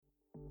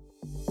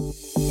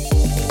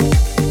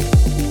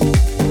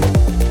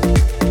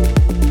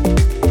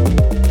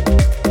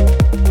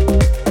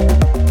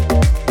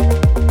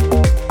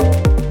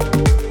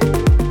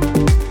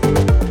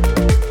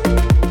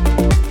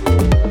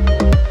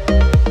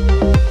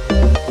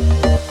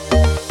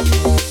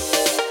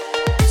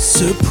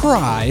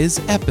surprise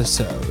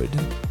episode.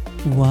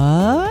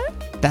 What?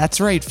 That's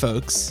right,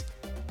 folks.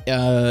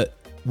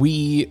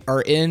 We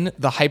are in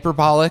the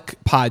hyperbolic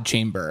pod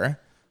chamber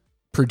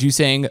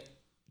producing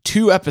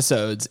 2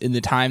 episodes in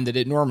the time that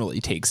it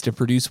normally takes to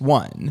produce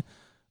one.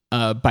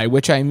 By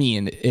which I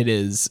mean it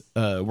is,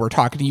 we're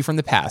talking to you from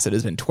the past. It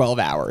has been 12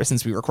 hours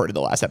since we recorded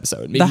the last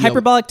episode. Maybe the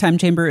hyperbolic time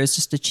chamber is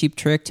just a cheap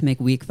trick to make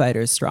weak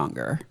fighters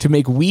stronger. To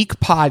make weak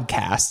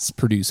podcasts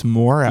produce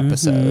more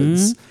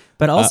episodes. Mm-hmm.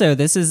 But also,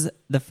 this is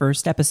the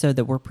first episode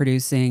that we're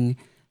producing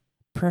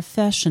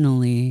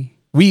professionally.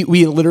 We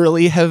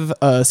literally have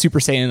Super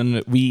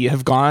Saiyan. We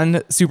have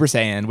gone Super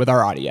Saiyan with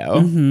our audio.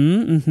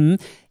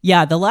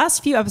 Yeah,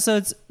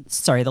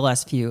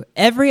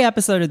 every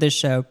episode of this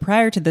show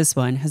prior to this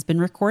one has been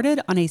recorded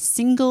on a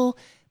single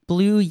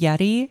Blue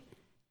Yeti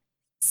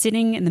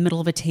sitting in the middle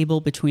of a table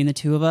between the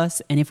two of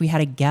us. And if we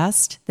had a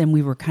guest, then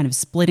we were kind of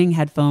splitting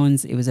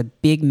headphones. It was a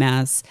big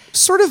mess.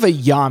 Sort of a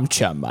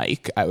Yamcha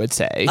mic, I would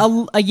say.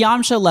 A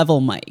Yamcha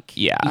level mic.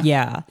 Yeah.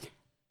 Yeah.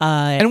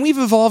 And we've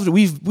evolved.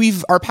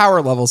 Our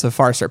power levels have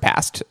far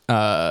surpassed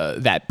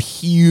that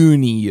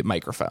puny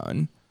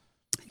microphone.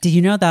 Did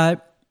you know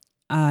that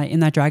in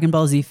that Dragon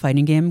Ball Z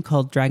fighting game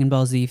called Dragon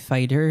Ball Z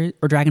Fighter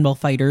or Dragon Ball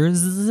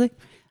Fighters,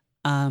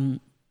 the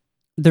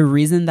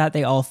reason that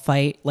they all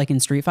fight like in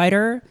Street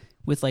Fighter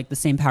with like the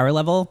same power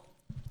level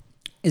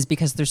is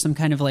because there's some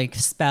kind of like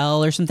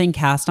spell or something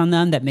cast on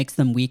them that makes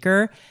them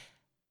weaker.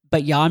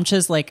 But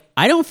Yamcha's like,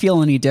 I don't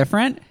feel any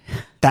different.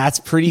 That's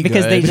pretty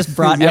because good. They just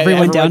brought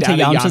everyone down to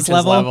Yamcha's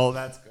level.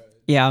 That's good.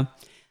 Yeah.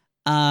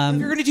 If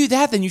you're going to do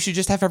that, then you should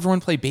just have everyone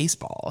play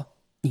baseball.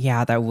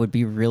 Yeah, that would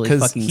be really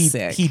fucking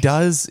sick. He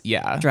does,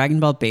 yeah. Dragon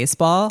Ball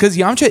baseball. Because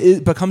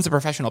Yamcha becomes a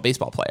professional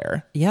baseball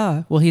player.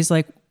 Yeah. Well, he's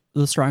like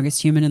the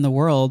strongest human in the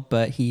world,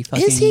 but he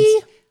fucking... Is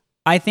he?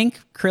 I think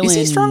Krillin... Is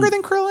he stronger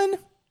than Krillin?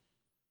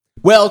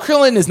 Well,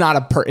 Krillin is not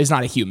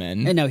a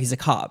human. No, he's a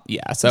cop.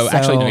 Yeah, so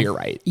actually, no, you're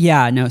right.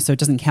 Yeah, no, so it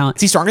doesn't count.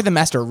 Is he stronger than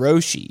Master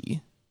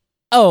Roshi?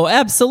 Oh,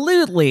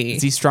 absolutely.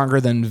 Is he stronger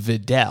than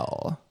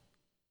Videl?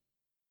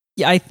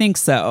 Yeah, I think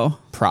so.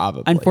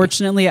 Probably.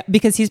 Unfortunately,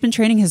 because he's been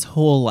training his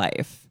whole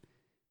life.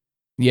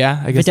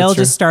 Yeah, I guess Videl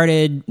just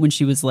started when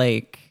she was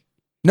like...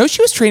 No,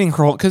 she was training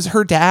her because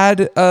her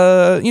dad,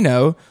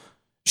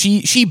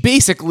 she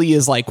basically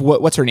is like,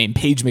 what's her name?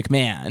 Paige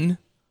McMahon.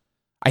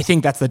 I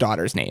think that's the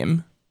daughter's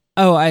name.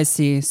 Oh, I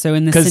see. So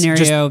in this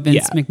scenario,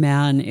 Vince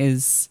McMahon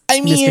is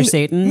Mr.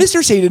 Satan?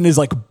 Mr. Satan is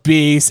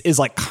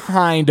like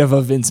kind of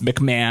a Vince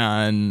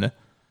McMahon.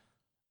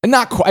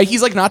 Not quite.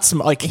 He's like not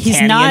he's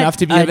canny not enough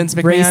to be a Vince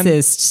McMahon.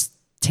 Racist,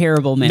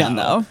 terrible man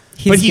though.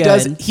 But he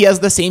does. He has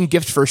the same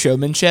gift for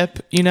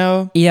showmanship. You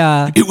know.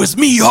 Yeah. It was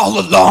me all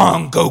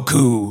along,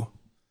 Goku.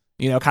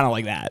 You know, kind of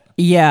like that.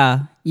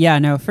 Yeah. Yeah.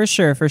 No, for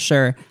sure. For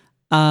sure.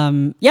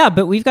 Yeah,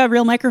 but we've got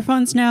real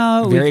microphones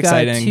now. Very we've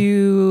exciting.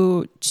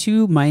 Got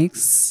two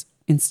mics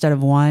instead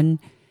of one.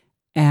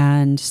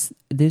 And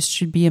this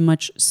should be a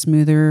much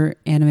smoother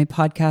anime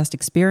podcast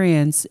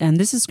experience. And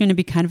this is going to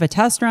be kind of a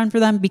test run for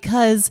them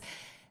because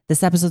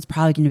this episode's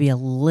probably going to be a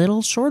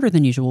little shorter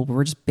than usual. But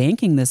we're just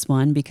banking this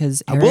one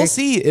because we'll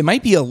see. It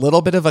might be a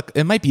bit of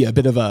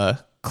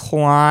a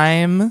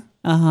climb.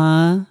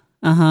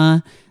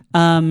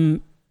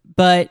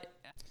 But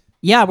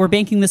yeah, we're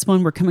banking this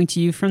one. We're coming to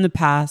you from the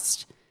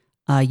past.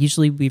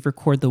 Usually we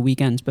record the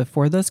weekend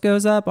before this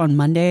goes up on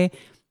Monday.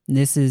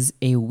 This is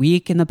a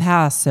week in the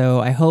past, so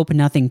I hope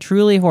nothing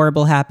truly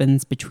horrible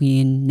happens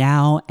between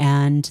now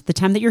and the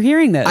time that you're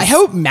hearing this. I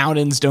hope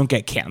mountains don't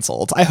get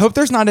canceled. I hope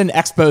there's not an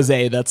expose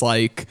that's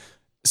like,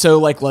 so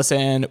like,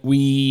 listen,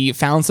 we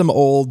found some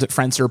old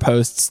Friendster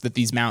posts that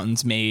these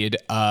mountains made,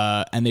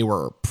 and they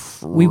were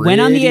We went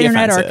on the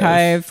Internet offensive.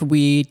 Archive.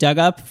 We dug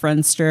up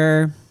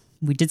Friendster.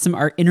 We did some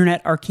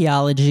internet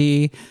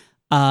archaeology.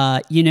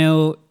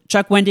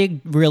 Chuck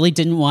Wendig really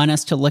didn't want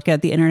us to look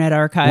at the Internet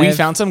Archive. We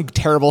found some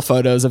terrible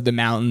photos of the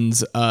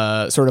mountains,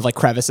 sort of like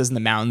crevices in the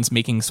mountains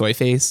making soy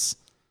face.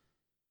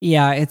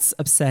 Yeah, it's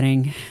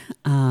upsetting.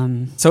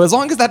 So as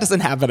long as that doesn't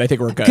happen, I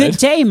think we're good. Good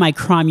day, my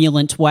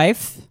cromulent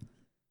wife.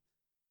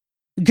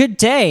 Good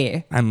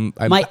day,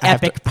 my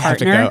epic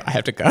partner. I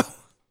have to go.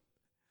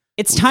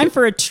 It's time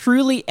for a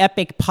truly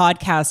epic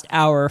podcast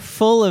hour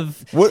full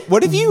of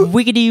what have you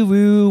wiggity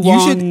woo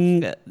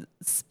wong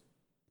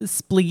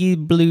splee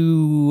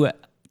blue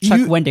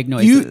Chuck Wendig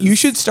noises. You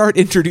should start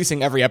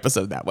introducing every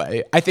episode that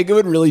way. I think it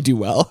would really do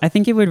well. I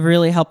think it would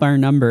really help our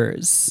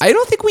numbers. I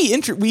don't think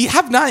we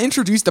have not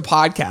introduced the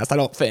podcast. I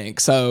don't think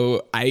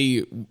so.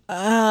 Yeah.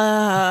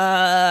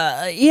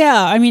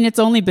 I mean, it's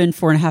only been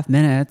 4.5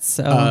 minutes.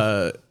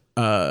 So.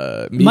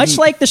 Maybe, much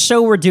like the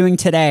show we're doing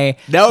today.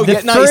 No, the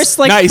first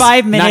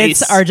 5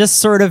 minutes are just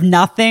sort of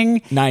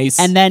nothing. Nice.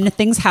 And then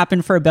things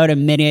happen for about a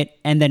minute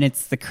and then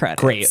it's the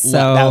credits. Great.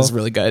 So, that was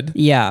really good.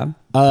 Yeah.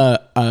 I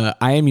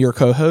am your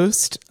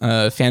co-host,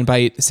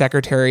 Fanbyte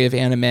Secretary of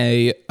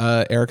Anime,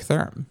 Eric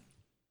Thurm.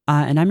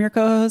 And I'm your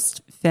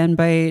co-host,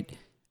 Fanbyte,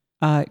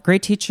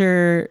 great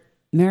teacher,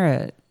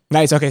 Merritt.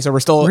 Nice. Okay, so we're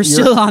still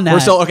on that. We're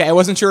still okay. I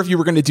wasn't sure if you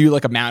were going to do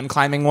like a mountain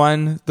climbing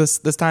one this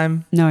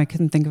time. No, I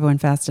couldn't think of one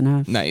fast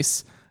enough.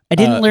 Nice. I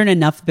didn't learn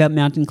enough about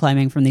mountain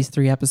climbing from these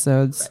 3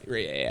 episodes.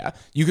 Right, yeah.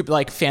 You could be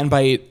like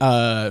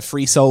Fanbite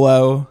free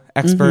solo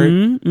expert.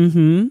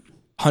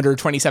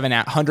 127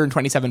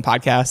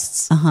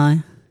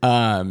 podcasts.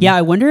 Yeah,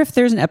 I wonder if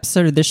there's an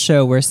episode of this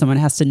show where someone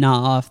has to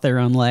gnaw off their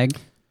own leg.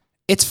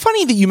 It's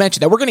funny that you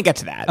mentioned that. We're going to get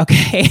to that.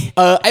 Okay.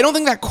 I don't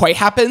think that quite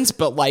happens,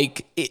 but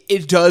like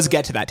it does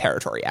get to that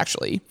territory,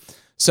 actually.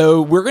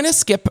 So we're going to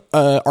skip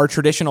our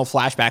traditional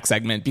flashback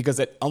segment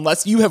because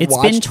unless you have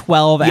watched... It's been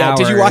 12 hours.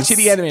 Did you watch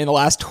the anime in the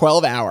last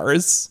 12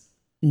 hours?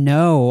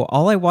 No.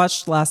 All I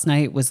watched last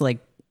night was like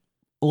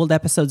old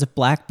episodes of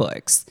Black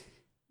Books,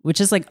 which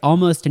is like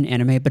almost an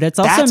anime, but it's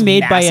also That's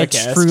made by a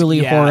masochist.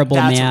 truly horrible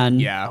man.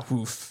 Yeah,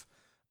 oof.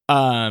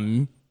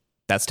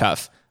 That's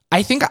tough.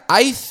 I think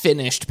I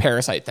finished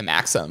Parasite the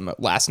Maxim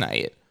last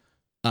night.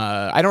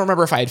 I don't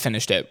remember if I had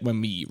finished it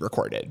when we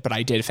recorded, but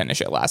I did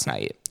finish it last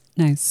night.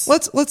 Nice.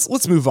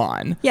 Let's move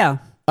on. Yeah.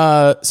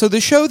 So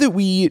the show that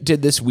we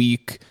did this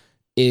week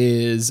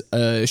is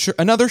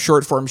another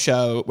short form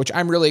show, which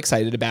I'm really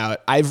excited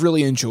about. I've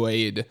really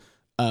enjoyed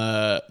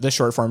the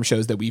short form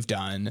shows that we've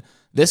done.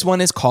 This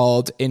one is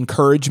called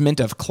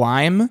Encouragement of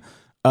Climb.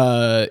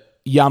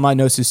 Yama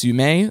no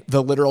Susume.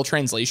 The literal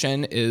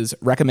translation is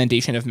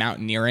recommendation of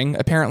mountaineering,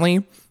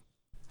 apparently.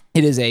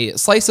 It is a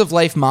slice of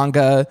life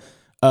manga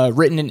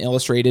written and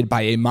illustrated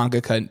by a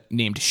mangaka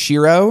named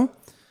Shiro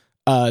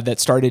that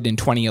started in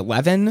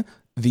 2011.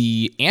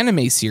 The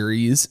anime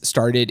series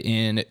started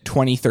in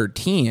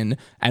 2013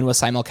 and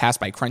was simulcast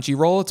by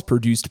Crunchyroll. It's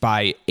produced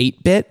by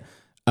 8-Bit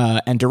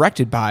and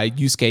directed by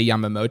Yusuke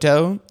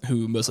Yamamoto,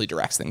 who mostly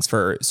directs things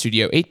for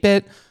Studio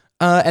 8-Bit.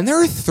 And there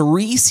are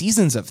 3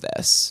 seasons of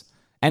this.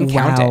 And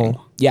counting.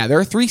 Wow. Yeah, there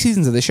are 3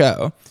 seasons of the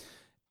show.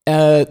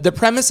 The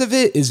premise of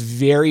it is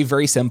very,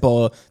 very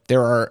simple.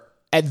 There are,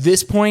 at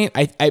this point,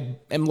 I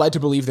am led to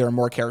believe there are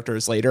more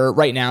characters later.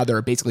 Right now, there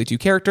are basically 2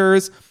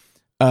 characters.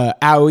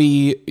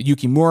 Aoi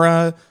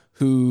Yukimura,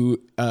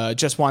 who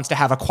just wants to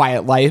have a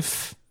quiet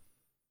life.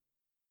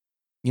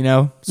 You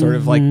know, sort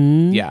of like,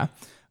 yeah.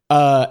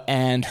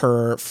 And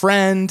her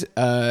friend,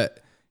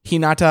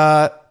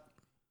 Hinata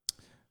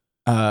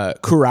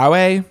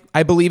Kurawe,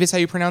 I believe is how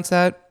you pronounce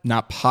that.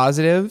 Not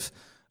positive.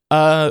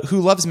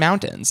 Who loves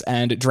mountains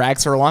and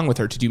drags her along with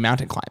her to do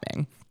mountain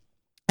climbing.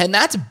 And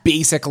that's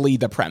basically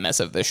the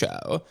premise of the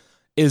show,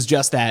 is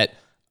just that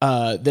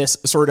this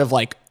sort of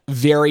like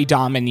very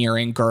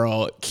domineering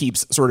girl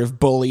keeps sort of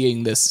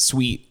bullying this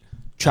sweet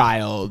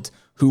child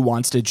who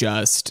wants to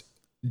just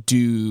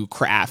do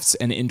crafts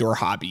and indoor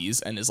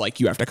hobbies and is like,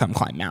 you have to come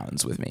climb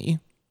mountains with me.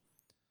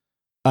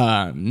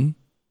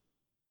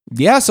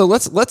 Yeah, so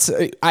let's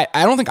I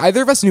don't think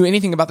either of us knew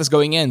anything about this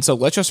going in, so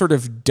let's just sort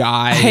of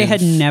dive. I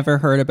had never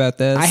heard about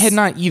this. I had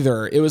not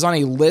either. It was on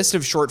a list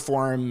of short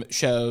form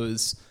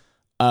shows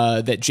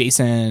that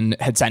Jason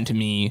had sent to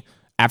me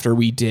after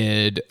we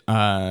did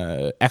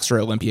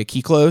Extra Olympia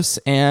Kiklos,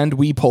 and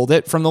we pulled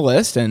it from the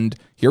list, and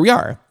here we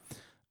are.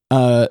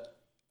 I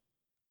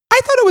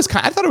thought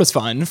it was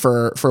fun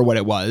for what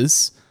it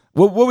was.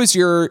 What was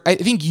your... I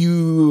think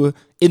you,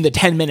 in the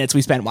 10 minutes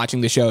we spent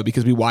watching the show,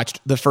 because we watched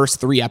the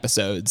first 3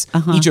 episodes,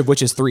 each of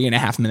which is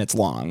 3.5 minutes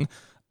long,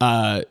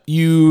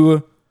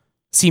 you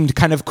seemed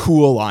kind of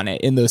cool on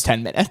it in those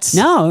 10 minutes.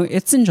 No,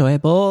 it's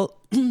enjoyable.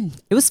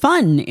 It was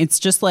fun. It's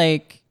just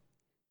like,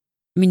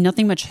 I mean,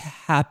 nothing much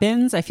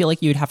happens. I feel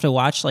like you'd have to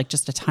watch like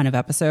just a ton of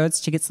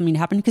episodes to get something to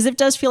happen, because it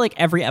does feel like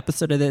every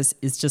episode of this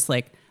is just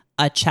like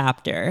a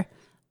chapter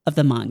of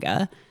the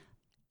manga.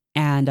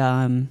 And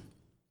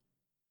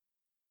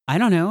I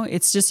don't know.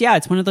 It's just, yeah,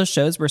 it's one of those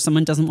shows where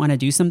someone doesn't want to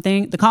do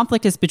something. The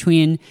conflict is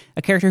between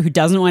a character who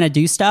doesn't want to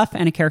do stuff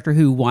and a character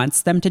who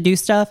wants them to do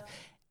stuff.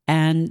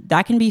 And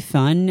that can be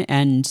fun.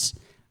 And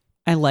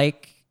I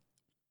like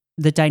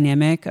the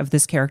dynamic of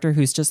this character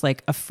who's just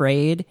like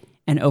afraid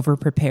and over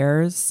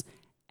prepares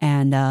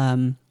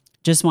and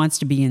just wants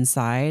to be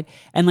inside.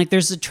 And like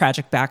there's a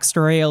tragic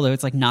backstory, although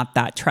it's like not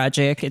that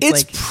tragic. It's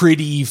like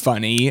pretty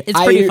funny. It's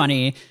pretty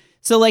funny.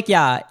 So like,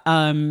 yeah.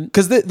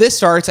 Because this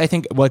starts, I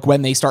think, like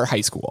when they start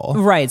high school.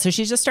 Right. So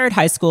she just started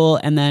high school,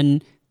 and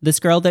then this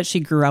girl that she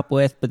grew up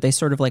with, but they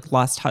sort of like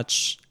lost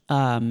touch,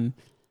 comes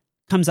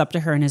up to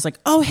her and is like,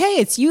 oh, hey,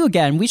 it's you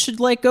again. We should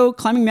like go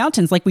climbing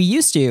mountains like we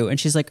used to. And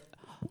she's like,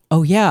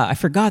 oh yeah, I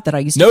forgot that I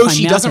used to climb mountains.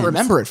 No, she doesn't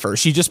remember at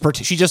first. She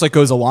just like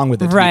goes along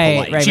with it to be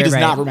polite. She does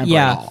not remember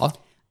at all.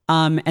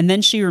 And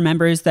then she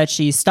remembers that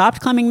she stopped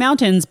climbing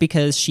mountains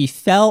because she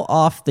fell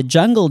off the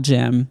jungle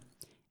gym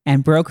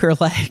and broke her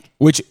leg.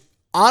 Which,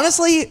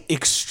 honestly,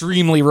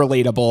 extremely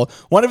relatable.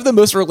 One of the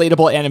most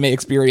relatable anime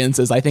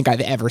experiences I think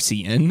I've ever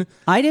seen.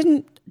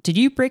 Did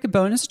you break a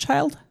bone as a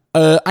child?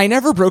 I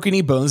never broke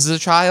any bones as a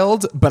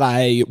child, but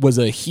I was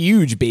a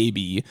huge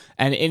baby.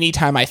 And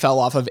anytime I fell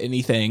off of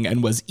anything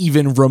and was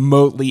even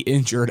remotely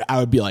injured, I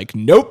would be like,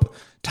 nope,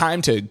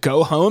 time to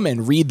go home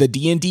and read the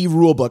D&D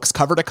rule books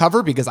cover to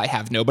cover because I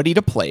have nobody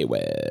to play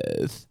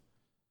with.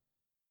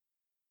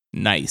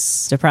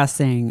 Nice.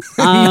 Depressing.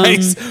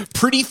 Nice.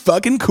 Pretty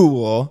fucking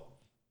cool.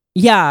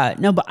 Yeah,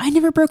 no, but I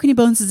never broke any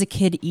bones as a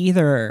kid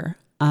either.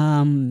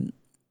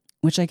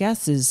 which I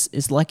guess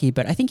is lucky.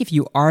 But I think if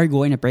you are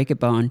going to break a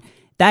bone,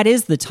 that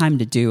is the time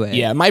to do it.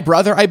 Yeah,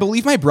 I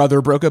believe my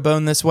brother broke a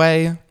bone this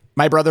way.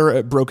 My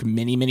brother broke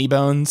many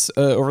bones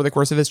over the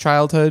course of his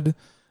childhood.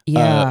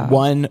 Yeah.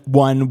 One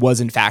was,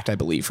 in fact, I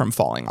believe, from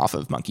falling off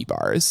of monkey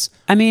bars.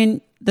 I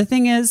mean, the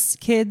thing is,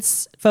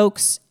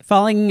 folks,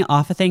 falling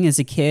off a thing as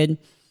a kid,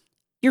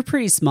 you're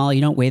pretty small.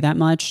 You don't weigh that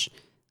much.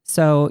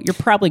 So you're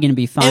probably going to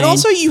be fine. And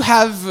also you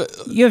have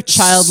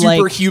childlike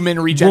superhuman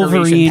regeneration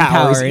Wolverine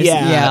powers.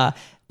 Yeah.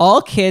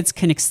 All kids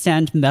can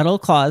extend metal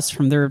claws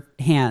from their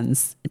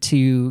hands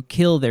to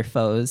kill their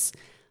foes,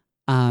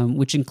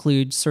 which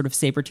include sort of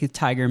saber-toothed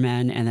tiger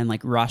men and then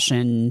like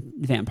Russian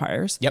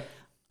vampires. Yep.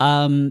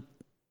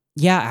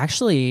 Yeah,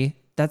 actually,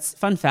 that's a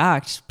fun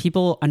fact.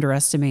 People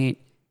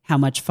underestimate how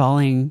much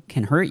falling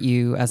can hurt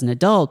you as an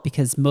adult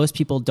because most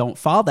people don't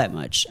fall that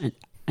much.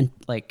 And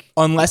like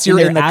unless you're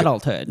in the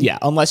adulthood. Yeah,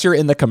 unless you're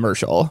in the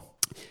commercial.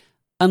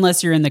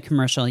 Unless you're in the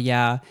commercial,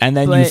 yeah. And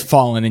then you've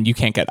fallen and you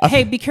can't get up.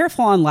 Hey, be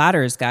careful on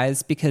ladders,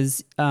 guys,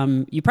 because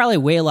you probably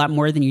weigh a lot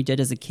more than you did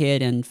as a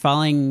kid, and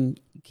falling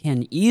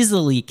can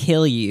easily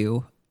kill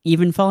you,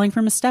 even falling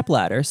from a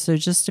stepladder. So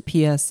just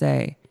a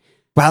PSA.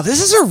 Wow,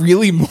 this is a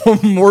really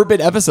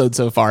morbid episode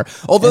so far.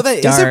 Although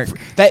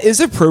that is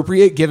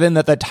appropriate given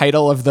that the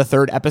title of the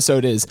third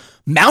episode is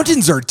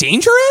Mountains Are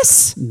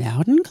Dangerous?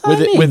 Mountain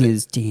climbing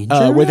is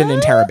dangerous? With an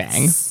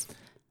interrobang.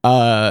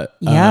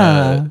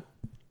 Yeah.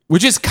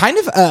 Which is kind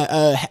of,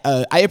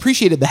 I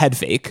appreciated the head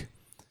fake.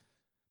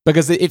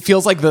 Because it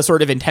feels like the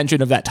sort of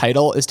intention of that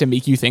title is to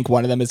make you think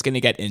one of them is going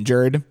to get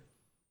injured.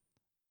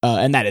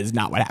 And that is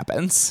not what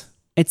happens.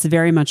 It's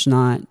very much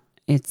not.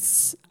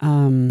 It's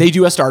they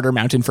do a starter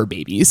mountain for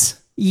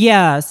babies.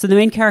 Yeah, so the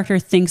main character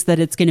thinks that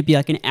it's going to be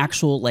like an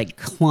actual like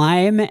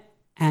climb,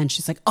 and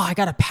she's like, "Oh, I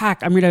got to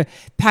pack. I'm going to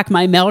pack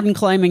my mountain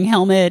climbing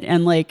helmet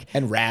and like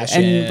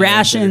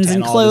rations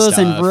and clothes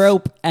and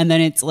rope." And then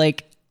it's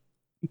like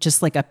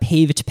just like a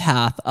paved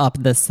path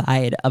up the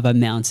side of a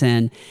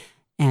mountain,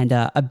 and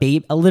a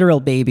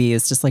literal baby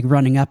is just like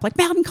running up like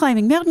mountain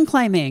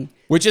climbing,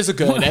 which is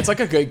that's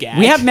like a good gag.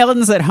 We have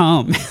mountains at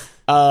home.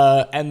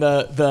 And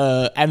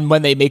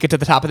when they make it to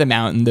the top of the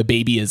mountain, the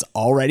baby is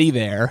already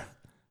there.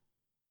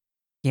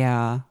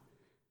 Yeah.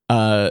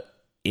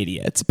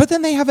 Idiots. But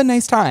then they have a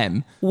nice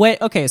time.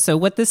 So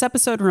what this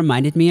episode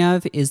reminded me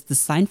of is the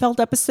Seinfeld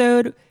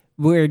episode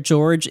where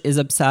George is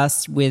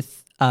obsessed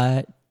with,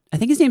 I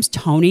think his name's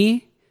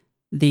Tony,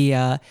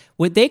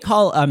 what they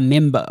call a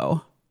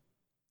mimbo.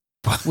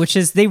 Which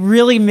is, they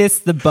really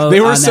missed the boat.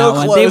 They were so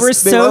close. They were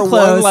so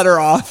close. One letter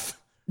off.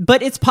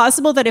 But it's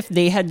possible that if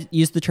they had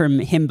used the term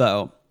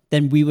himbo,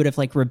 then we would have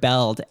like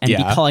rebelled and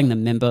be calling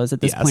them mimbos at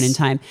this point in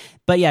time.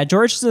 But yeah,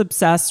 George is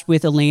obsessed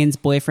with Elaine's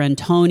boyfriend,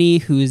 Tony,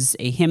 who's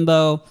a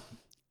himbo,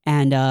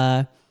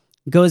 and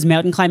goes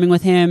mountain climbing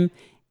with him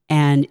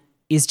and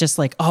is just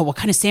like, "Oh, what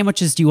kind of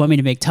sandwiches do you want me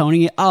to make,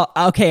 Tony?" "Oh,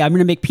 okay, I'm going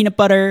to make peanut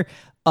butter.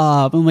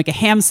 I'm going to make a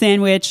ham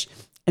sandwich."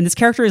 And this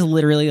character is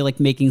literally like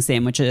making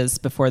sandwiches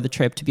before the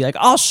trip to be like,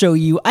 "I'll show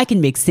you. I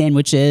can make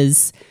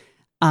sandwiches.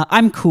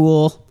 I'm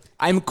cool.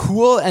 I'm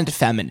cool and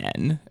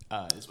feminine,"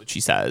 is what she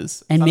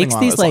says. And something makes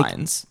these like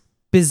lines.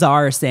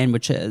 Bizarre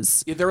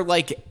sandwiches. Yeah, they're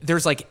like,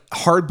 there's like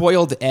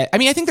hard-boiled egg. I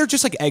mean, I think they're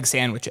just like egg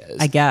sandwiches.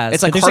 I guess.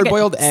 It's like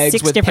hard-boiled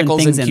eggs with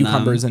pickles and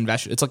cucumbers and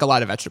vegetables. It's like a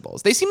lot of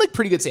vegetables. They seem like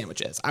pretty good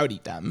sandwiches. I would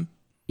eat them.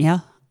 Yeah.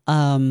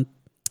 Yeah,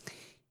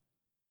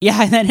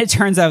 and then it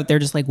turns out they're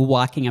just like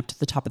walking up to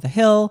the top of the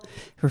hill.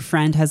 Her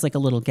friend has like a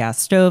little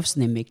gas stove, so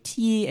they make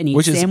tea and eat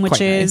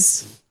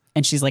sandwiches. Quite nice.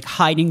 And she's like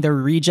hiding the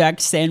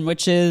reject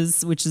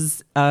sandwiches, which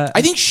is...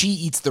 I think she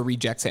eats the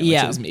reject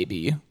sandwiches,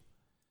 maybe.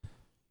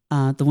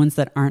 The ones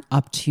that aren't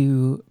up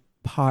to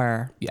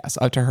par. Yes,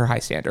 up to her high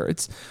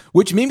standards.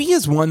 Which maybe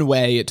is one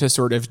way to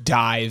sort of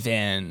dive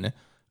in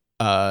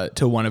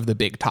to one of the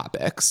big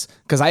topics.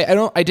 Because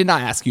I did not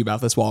ask you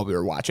about this while we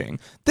were watching.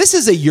 This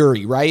is a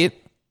Yuri, right?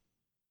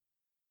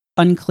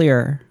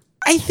 Unclear.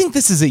 I think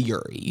this is a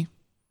Yuri.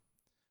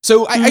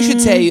 So I should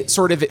say,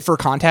 sort of for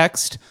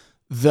context...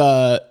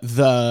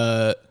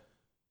 The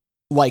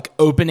like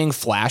opening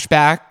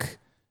flashback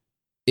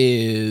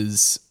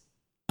is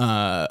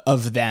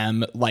of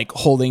them like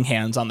holding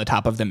hands on the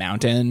top of the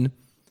mountain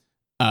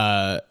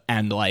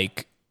and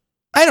like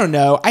I don't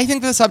know, I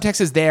think the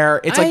subtext is there.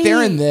 It's like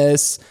they're in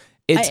this.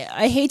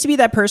 I hate to be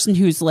that person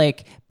who's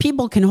like,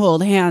 people can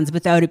hold hands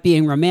without it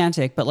being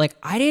romantic, but like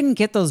I didn't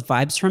get those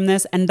vibes from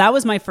this, and that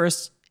was my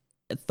first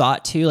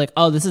thought too, like,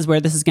 oh, this is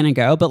where this is gonna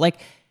go, but like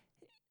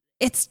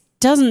it's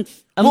doesn't,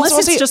 unless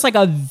it's just like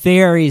a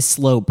very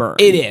slow burn.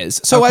 It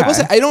is. So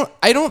okay.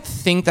 I don't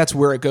think that's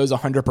where it goes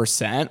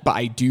 100%, but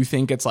I do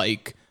think it's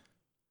like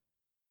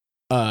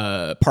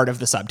part of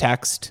the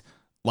subtext.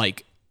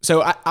 Like,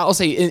 so I'll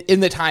say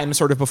in the time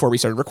sort of before we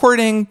started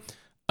recording,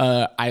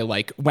 I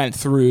like went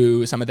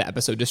through some of the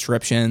episode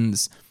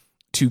descriptions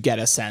to get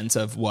a sense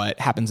of what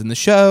happens in the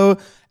show.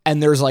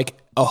 And there's like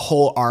a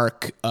whole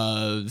arc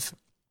of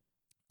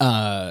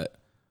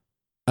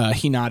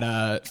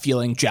Hinata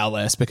feeling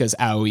jealous because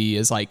Aoi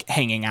is like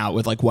hanging out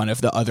with like one of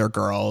the other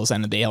girls,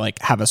 and they like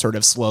have a sort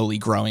of slowly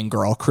growing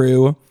girl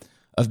crew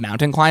of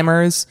mountain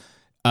climbers,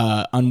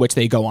 on which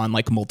they go on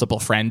like multiple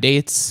friend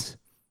dates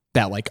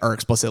that like are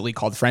explicitly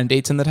called friend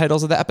dates in the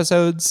titles of the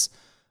episodes.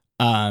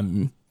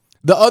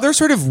 The other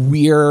sort of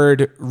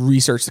weird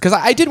research, because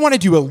I did want to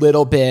do a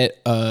little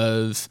bit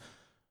of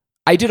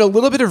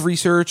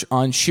research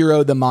on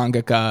Shiro the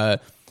mangaka,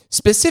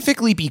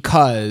 specifically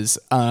because,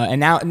 and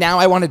now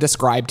I want to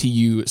describe to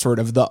you sort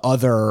of the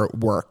other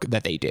work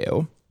that they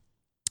do.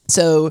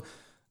 So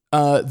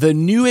the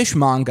newish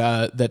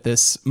manga that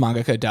this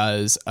mangaka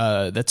does,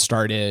 that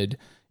started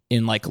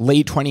in like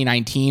late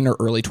 2019 or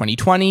early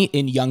 2020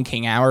 in Young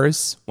King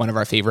Hours, one of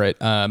our favorite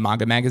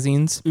manga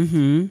magazines,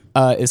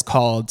 is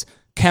called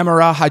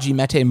Kamera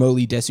Hajimete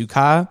Moli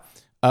Desuka,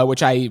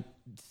 which I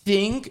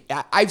think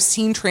I've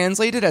seen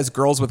translated as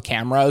Girls with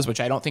Cameras, which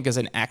I don't think is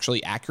an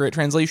actually accurate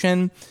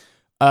translation.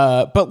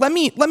 But let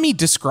me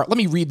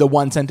read the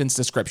one sentence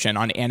description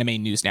on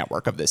Anime News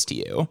Network of this to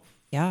you.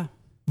 Yeah.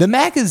 The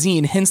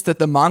magazine hints that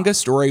the manga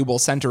story will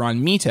center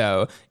on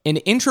Mito, an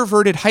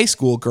introverted high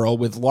school girl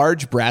with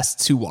large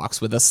breasts who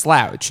walks with a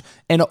slouch.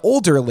 An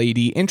older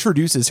lady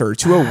introduces her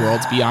to a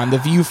world beyond the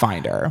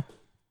viewfinder.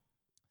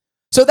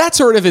 So that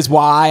sort of is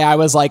why I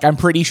was like, I'm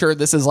pretty sure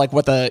this is like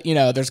what there's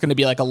going to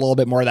be like a little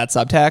bit more of that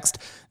subtext.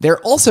 There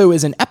also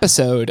is an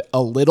episode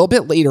a little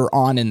bit later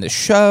on in the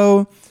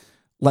show.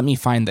 Let me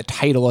find the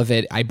title of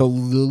it. I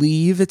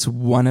believe it's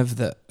one of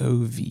the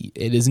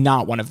It is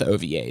not one of the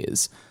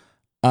OVAs.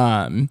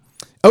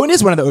 It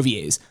is one of the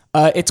OVAs.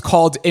 It's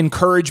called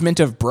Encouragement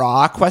of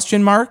Bra ?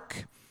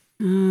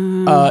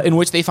 In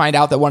which they find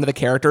out that one of the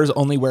characters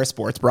only wears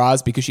sports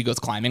bras because she goes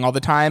climbing all the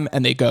time,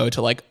 and they go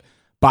to like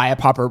buy a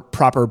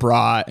proper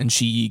bra, and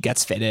she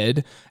gets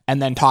fitted,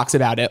 and then talks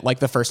about it like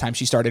the first time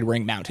she started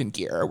wearing mountain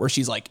gear, where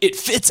she's like, it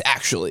fits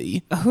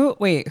actually. Who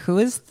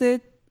is the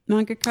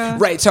mangaka?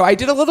 Right. So I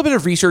did a little bit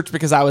of research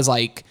because I was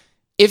like,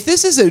 if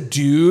this is a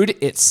dude,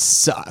 it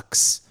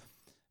sucks.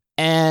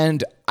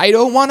 And I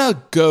don't want to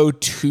go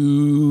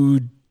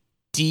too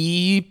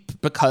deep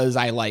because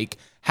I like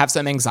have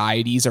some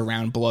anxieties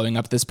around blowing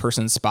up this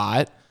person's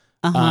spot.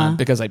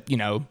 Because they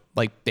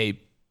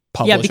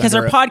publish. Yeah, because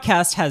our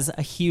podcast has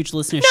a huge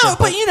listenership. No,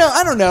 but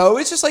I don't know.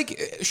 It's just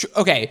like,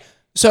 okay.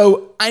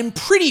 So I'm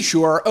pretty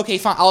sure. Okay,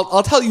 fine.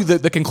 I'll tell you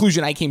the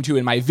conclusion I came to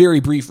in my very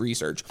brief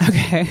research.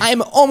 Okay.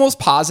 I'm almost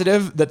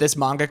positive that this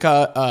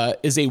mangaka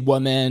is a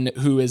woman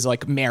who is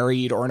like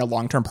married or in a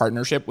long-term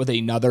partnership with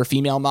another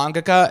female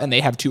mangaka, and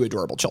they have 2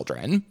 adorable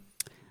children,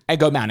 and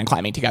go mountain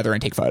climbing together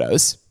and take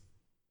photos.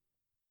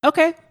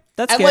 Okay,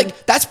 that's good.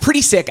 Like that's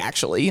pretty sick,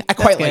 actually. I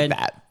quite like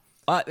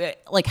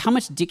that. Like, how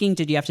much digging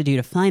did you have to do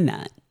to find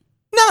that?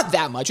 Not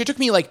that much. It took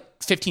me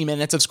like 15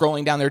 minutes of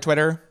scrolling down their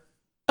Twitter.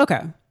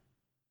 Okay.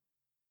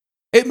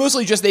 It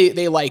mostly just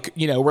they like,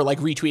 were like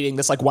retweeting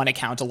this like one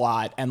account a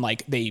lot, and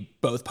like they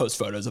both post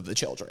photos of the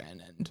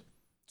children, and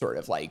sort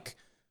of like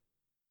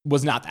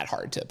was not that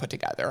hard to put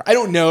together. I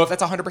don't know if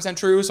that's 100%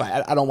 true, so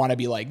I don't want to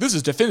be like, this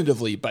is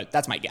definitively, but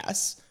that's my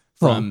guess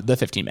from the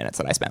 15 minutes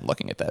that I spent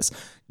looking at this.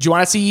 Do you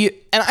want to see,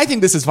 and I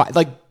think this is fine,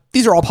 like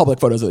these are all public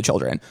photos of the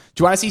children.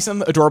 Do you want to see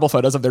some adorable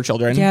photos of their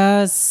children?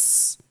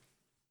 Yes.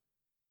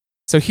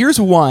 So here's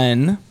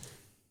one.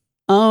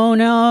 Oh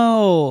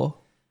no.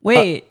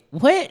 Wait,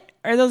 what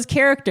are those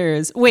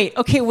characters? Wait,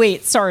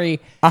 sorry.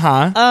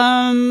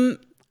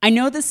 I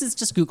know this is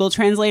just Google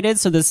translated,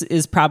 so this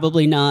is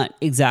probably not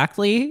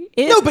exactly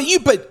it. No, but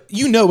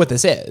you know what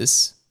this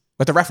is,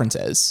 what the reference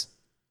is.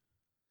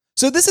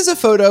 So this is a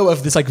photo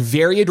of this like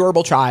very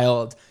adorable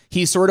child.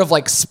 He's sort of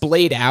like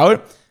splayed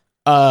out.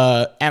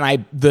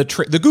 And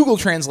the Google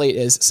translate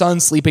is son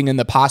sleeping in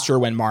the posture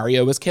when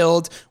Mario was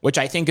killed, which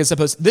I think is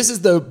supposed. This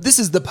is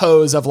the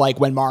pose of like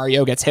when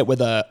Mario gets hit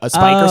with a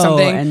spike or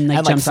something and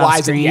like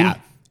flies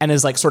and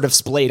is like sort of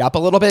splayed up a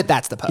little bit.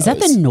 That's the pose. Is that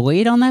the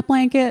Noid on that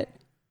blanket?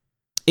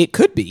 It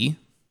could be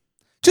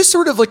just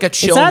sort of like a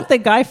chill. Is that the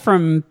guy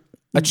from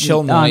a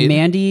chill Noid?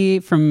 Mandy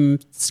from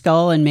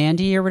Skull and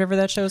Mandy or whatever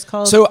that show is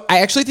called? So I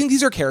actually think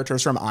these are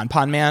characters from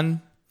Anpan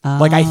Man.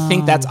 Like I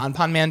think that's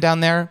Anpan Man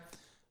down there.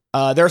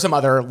 There are some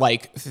other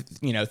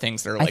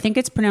things that are like. I think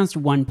it's pronounced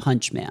One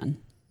Punch Man.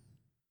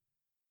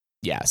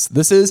 Yes,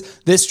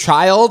 this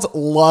child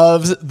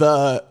loves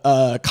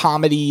the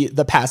comedy,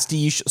 the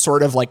pastiche,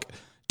 sort of like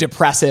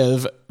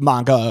depressive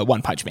manga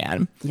One Punch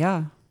Man.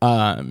 Yeah.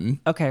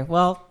 Okay.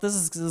 Well,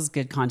 this is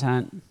good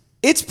content.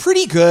 It's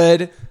pretty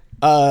good.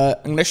 I'm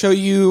going to show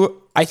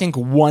you, I think,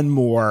 one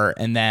more,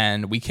 and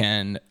then we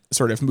can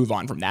sort of move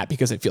on from that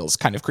because it feels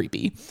kind of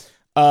creepy.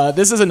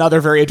 This is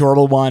another very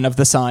adorable one of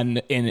the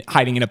son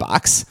hiding in a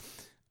box.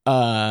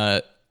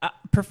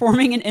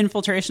 Performing an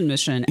infiltration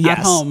mission at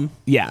home.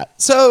 Yeah.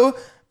 So,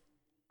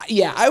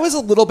 yeah, I was a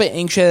little bit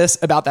anxious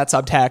about that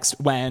subtext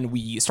when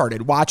we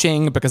started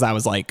watching because I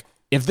was like,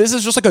 if this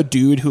is just like a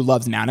dude who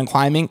loves mountain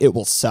climbing, it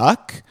will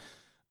suck.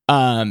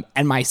 And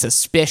my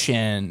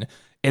suspicion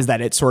is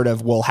that it sort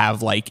of will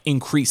have like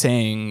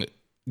increasing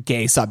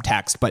gay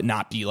subtext, but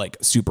not be like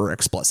super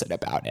explicit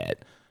about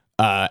it.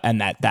 And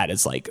that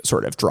is like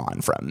sort of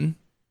drawn from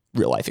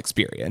real life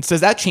experience. Does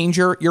that change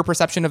your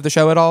perception of the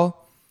show at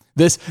all?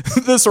 This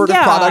the sort of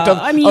Yeah, product of,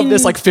 I mean- of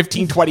this like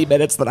 15, 20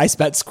 minutes that I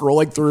spent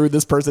scrolling through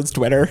this person's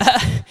Twitter.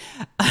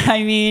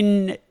 I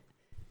mean,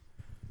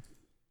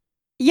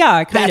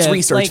 yeah, kind That's of.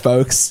 research, like,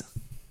 folks.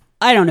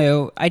 I don't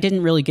know. I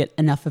didn't really get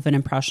enough of an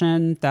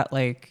impression that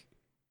like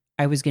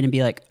I was going to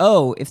be like,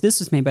 oh, if this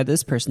was made by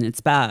this person, it's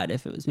bad.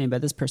 If it was made by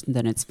this person,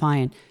 then it's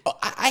fine.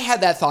 I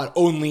had that thought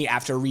only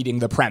after reading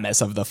the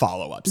premise of the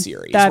follow-up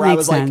series. That where I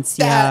makes was sense,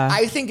 like, yeah.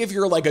 I think if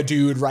you're like a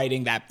dude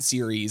writing that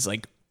series,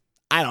 like,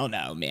 I don't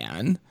know,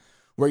 man.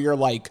 Where you're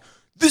like,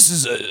 this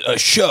is a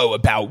show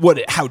about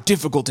how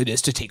difficult it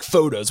is to take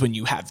photos when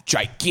you have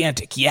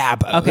gigantic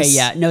yabos. Okay,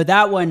 yeah. No,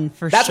 that one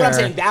for That's sure. what I'm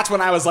saying. That's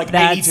when I was like,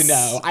 I need to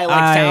know. I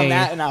found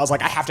that and I was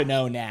like, I have to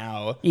know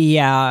now.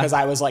 Yeah. Because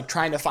I was like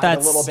trying to find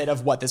a little bit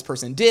of what this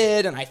person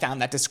did, and I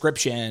found that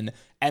description,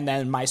 and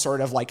then my sort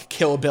of like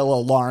Kill Bill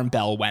alarm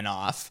bell went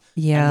off.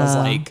 Yeah. And was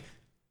like,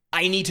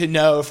 I need to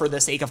know for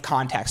the sake of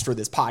context for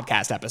this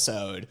podcast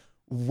episode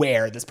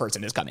where this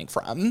person is coming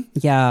from.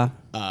 Yeah.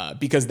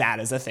 Because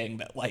that is a thing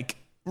that like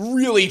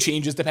really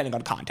changes depending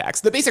on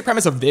context. The basic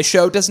premise of this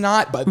show does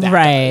not, but that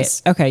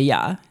does. Okay,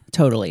 yeah.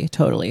 Totally.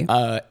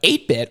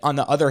 8-Bit, on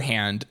the other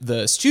hand,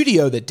 the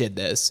studio that did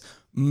this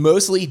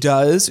mostly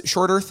does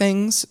shorter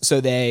things.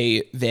 So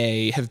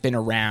they have been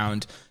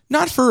around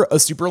not for a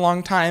super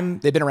long time.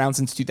 They've been around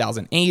since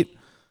 2008.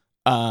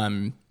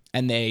 And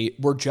they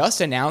were just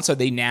announced, so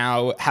they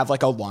now have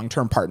like a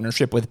long-term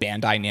partnership with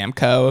Bandai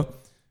Namco.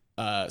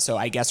 So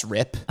I guess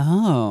RIP.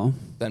 Oh.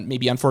 Then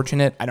maybe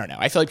unfortunate. I don't know.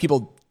 I feel like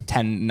people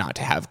tend not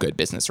to have good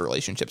business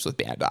relationships with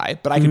Bandai,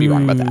 but I could be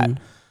wrong about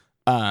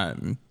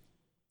that.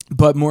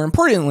 But more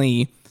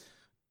importantly,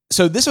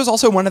 so this was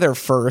also one of their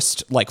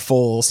first like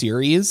full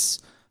series.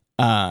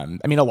 I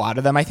mean, a lot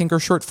of them I think are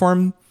short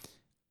form,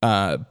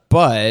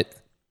 but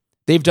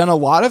they've done a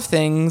lot of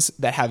things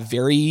that have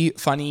very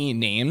funny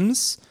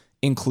names,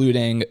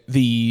 including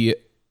the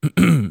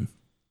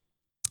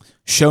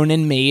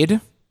Shonen Maid,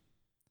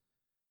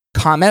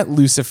 Comet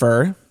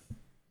Lucifer,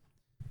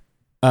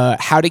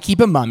 How to Keep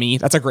a Mummy.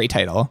 That's a great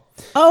title.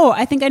 Oh,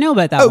 I think I know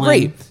about that one. Oh,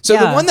 great. So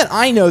Yeah. the one that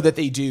I know that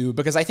they do,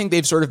 because I think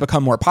they've sort of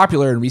become more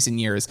popular in recent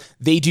years,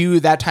 they do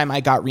That Time I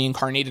Got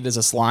Reincarnated as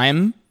a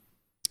Slime.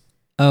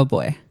 Oh,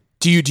 boy.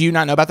 Do you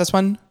not know about this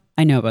one?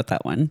 I know about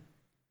that one.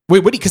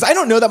 Wait, what? Because I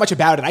don't know that much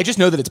about it. I just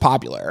know that it's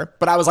popular.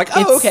 But I was like,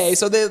 oh, okay.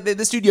 So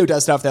the studio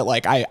does stuff that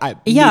like I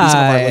maybe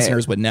some of our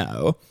listeners would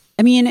know.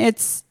 I mean,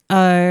 it's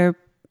an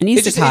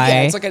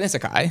isekai. It's like an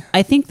isekai.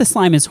 I think the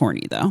slime is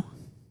horny, though.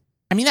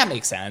 I mean, that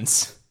makes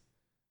sense.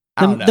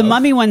 I don't know. The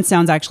mummy one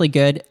sounds actually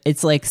good.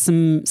 It's like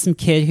some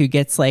kid who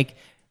gets like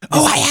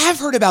Oh, I have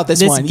heard about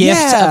this one.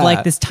 gift of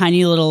like this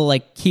tiny little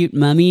like cute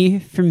mummy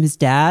from his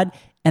dad,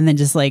 and then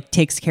just like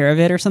takes care of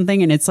it or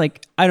something. And it's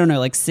like, I don't know,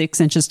 like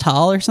 6 inches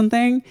tall or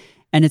something.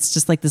 And it's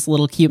just like this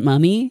little cute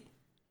mummy.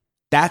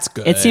 That's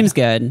good. It seems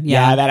good.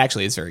 Yeah. That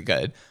actually is very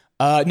good.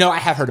 No, I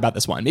have heard about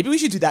this one. Maybe we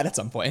should do that at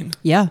some point.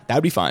 Yeah. That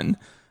would be fun.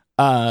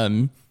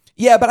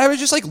 Yeah, but I was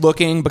just like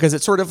looking because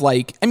it's sort of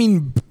like, I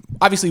mean,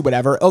 obviously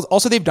whatever.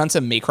 Also, they've done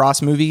some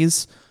Macross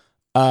movies.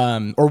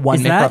 Or one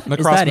Is that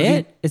movie.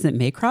 it? Is it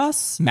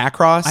Macross?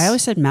 Macross? I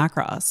always said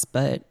Macross,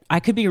 but I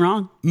could be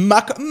wrong.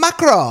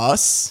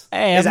 Macross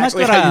Hey, is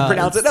actually how you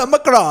pronounce it. No,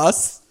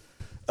 Macross.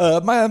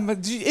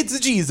 It's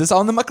Jesus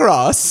on the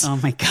Macross. Oh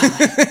my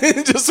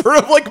God. Just sort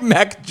of like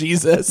mech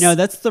Jesus. No,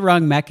 that's the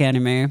wrong mech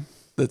anime.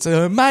 That's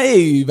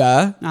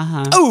Maeva.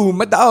 Uh-huh. Oh,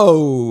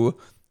 Madao.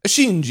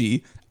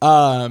 Shinji.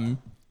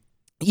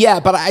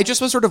 Yeah, but I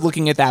just was sort of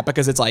looking at that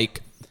because it's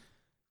like,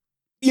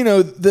 you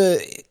know,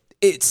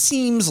 it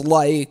seems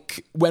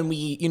like when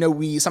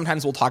we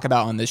sometimes will talk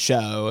about on this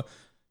show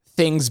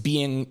things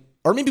being,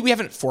 or maybe we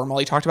haven't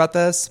formally talked about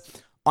this,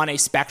 on a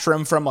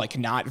spectrum from like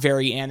not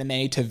very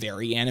anime to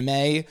very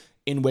anime,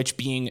 in which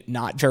being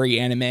not very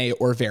anime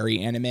or very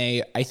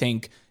anime, I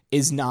think,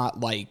 is not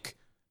like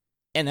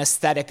an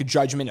aesthetic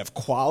judgment of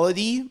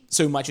quality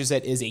so much as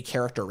it is a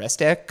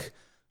characteristic,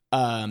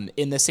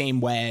 in the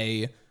same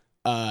way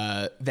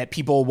that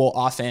people will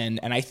often,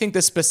 and I think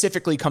this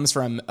specifically comes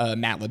from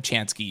Matt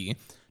Lubchansky,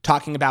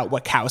 talking about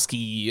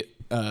Wachowski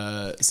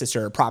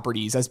sister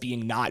properties as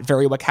being not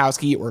very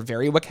Wachowski or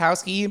very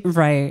Wachowski.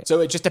 Right. So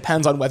it just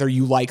depends on whether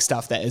you like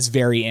stuff that is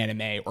very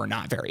anime or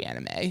not very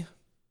anime.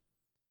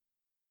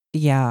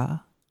 Yeah.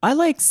 I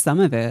like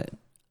some of it.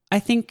 I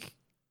think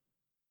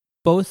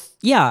both.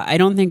 Yeah. I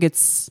don't think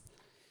it's,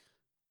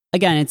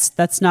 again,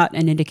 that's not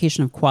an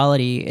indication of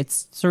quality.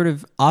 It's sort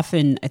of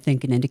often, I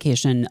think, an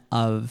indication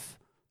of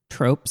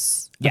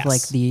tropes, Yes. of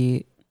like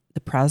the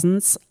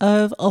presence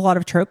of a lot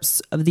of tropes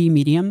of the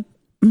medium.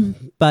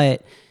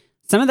 But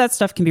some of that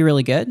stuff can be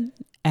really good,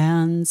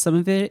 and some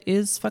of it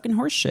is fucking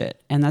horseshit.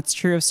 And that's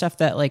true of stuff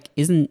that like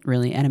isn't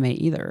really anime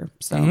either.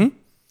 So,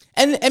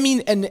 And I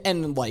mean,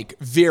 and like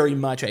very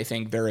much, I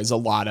think there is a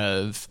lot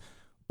of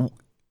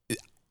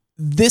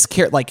this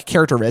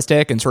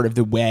characteristic and sort of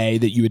the way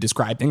that you would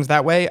describe things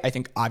that way, I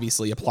think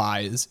obviously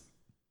applies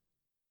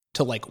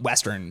to like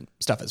Western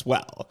stuff as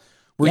well,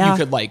 where you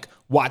could like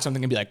watch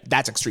something and be like,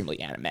 that's extremely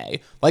anime.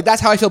 Like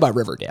that's how I feel about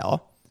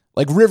Riverdale.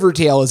 Like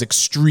Riverdale is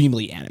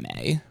extremely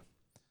anime.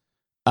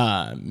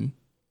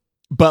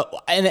 But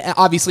and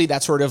obviously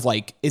that sort of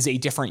like is a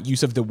different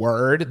use of the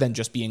word than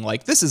just being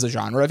like, this is a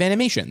genre of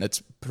animation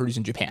that's produced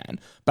in Japan.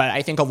 But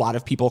I think a lot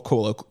of people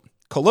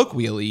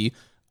colloquially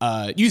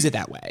use it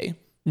that way.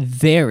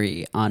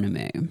 Very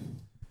anime.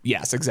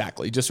 Yes,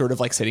 exactly. Just sort of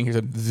like sitting here.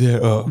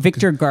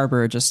 Victor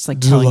Garber just like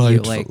telling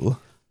you like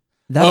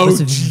that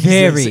was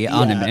very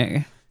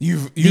anime.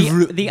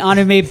 The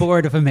Anime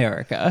Board of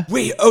America.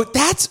 Wait,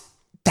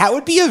 that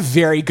would be a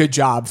very good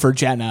job for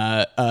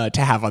Jenna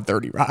to have on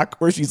 30 Rock,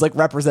 where she's like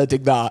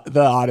representing the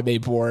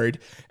Anime Board,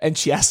 and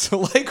she has to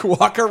like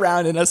walk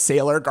around in a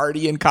Sailor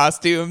Guardian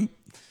costume.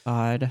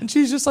 God. And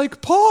she's just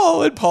like,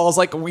 Paul, and Paul's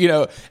like,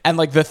 and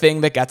like the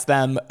thing that gets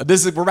them.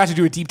 We're about to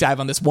do a deep dive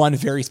on this one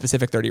very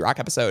specific 30 Rock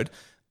episode.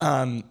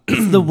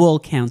 The Wool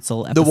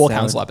Council episode. The Wool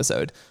Council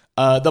episode.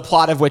 The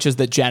plot of which is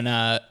that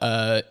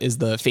Jenna is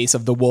the face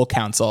of the Wool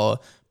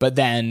Council, but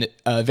then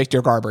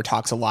Victor Garber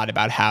talks a lot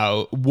about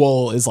how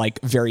wool is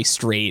like very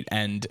straight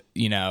and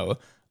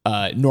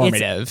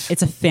normative.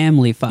 It's a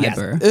family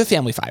fiber. Yes, a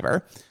family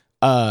fiber.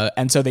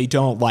 And so they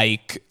don't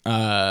like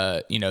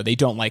they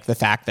don't like the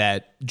fact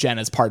that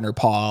Jenna's partner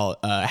Paul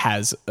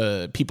has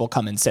people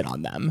come and sit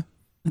on them.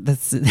 The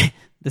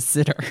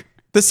sitter.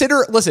 The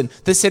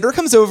sitter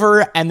comes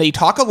over and they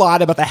talk a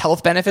lot about the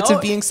health benefits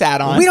of being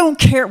sat on. We don't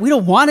care. We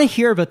don't want to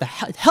hear about the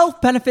health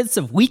benefits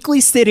of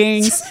weekly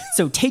sittings.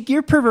 So take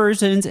your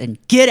perversions and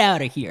get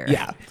out of here.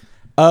 Yeah.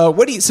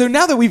 So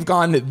now that we've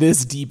gone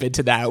this deep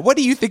into that, what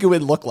do you think it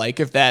would look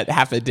like if that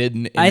happened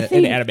in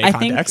anime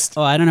context?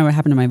 I don't know what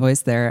happened to my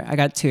voice there. I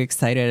got too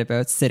excited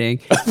about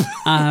sitting.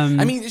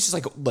 I mean, it's just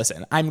like,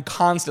 listen, I'm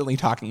constantly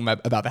talking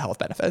about the health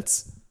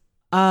benefits.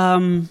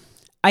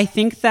 I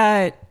think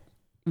that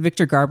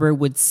Victor Garber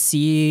would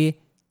see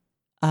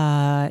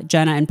Jenna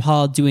and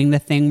Paul doing the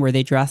thing where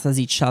they dress as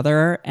each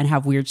other and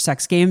have weird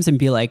sex games and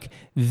be like,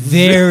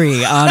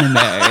 very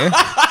anime.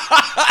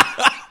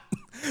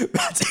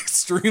 That's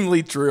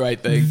extremely true, I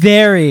think.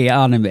 Very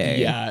anime.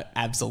 Yeah,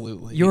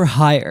 absolutely. You're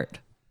hired.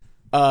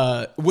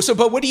 But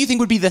what do you think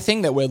would be the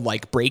thing that would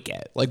like break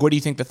it? Like, what do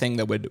you think the thing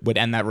that would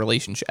end that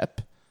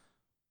relationship?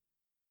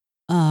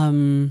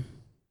 Maybe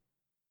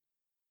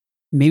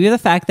the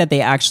fact that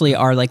they actually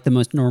are like the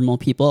most normal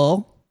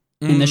people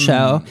in the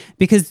show,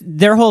 because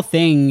their whole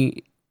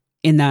thing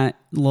in that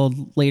little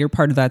later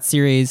part of that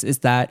series is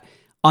that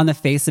on the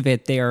face of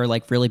it, they are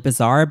like really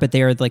bizarre, but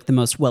they are like the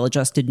most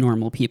well-adjusted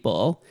normal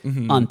people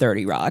on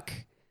 30 Rock.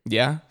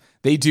 Yeah,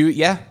 they do.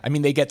 Yeah. I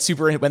mean, when they get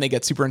super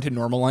into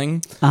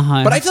normaling.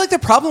 But I feel like the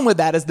problem with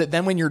that is that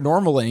then when you're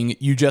normaling,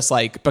 you just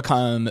like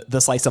become the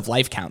slice of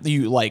life count.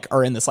 You like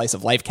are in the slice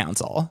of life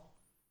council.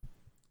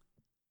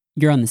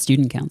 You're on the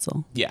student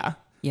council. Yeah.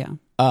 Yeah.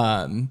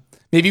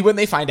 Maybe when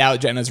they find out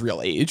Jenna's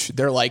real age,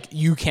 they're like,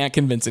 you can't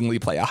convincingly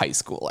play a high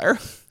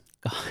schooler.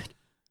 God.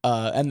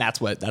 And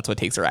that's what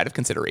takes her out of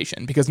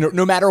consideration, because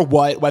no matter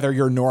what, whether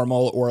you're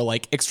normal or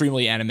like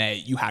extremely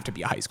anime, you have to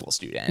be a high school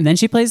student. And then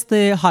she plays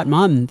the hot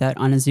mom that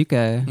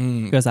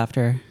Onizuka goes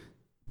after.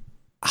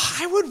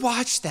 I would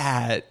watch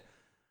that.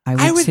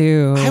 I would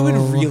too. I would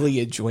really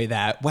enjoy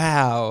that.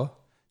 Wow.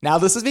 Now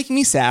this is making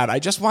me sad. I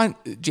just want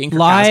Jane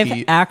Krakowski.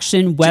 Live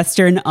action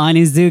Western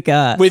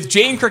Onizuka. With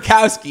Jane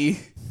Krakowski.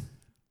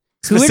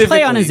 Who would play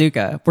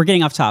Onizuka? We're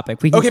getting off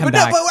topic. We can come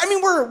back. I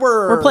mean,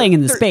 we're playing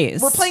in the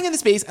space. We're playing in the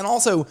space, and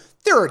also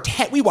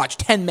we watched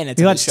 10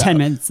 minutes. We watched 10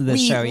 minutes of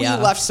this show. Yeah,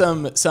 we left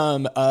some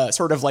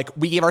sort of like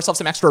we gave ourselves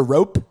some extra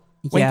rope.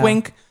 Wink,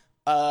 wink.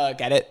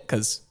 Get it?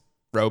 Because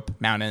rope,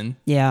 mountain.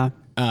 Yeah.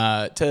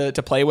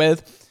 To play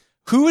with.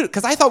 Who?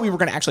 Because I thought we were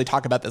going to actually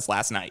talk about this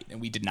last night, and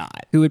we did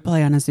not. Who would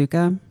play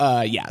Onizuka?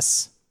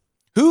 Yes.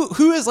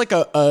 Who is like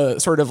a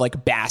sort of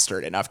like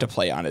bastard enough to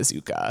play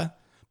Onizuka?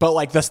 But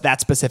like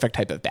that specific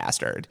type of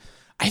bastard.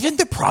 I think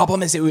the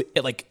problem is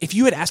like if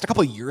you had asked a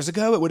couple of years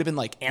ago, it would have been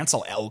like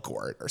Ansel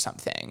Elgort or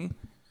something,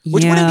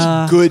 which wouldn't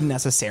be good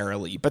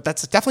necessarily, but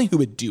that's definitely who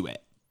would do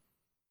it.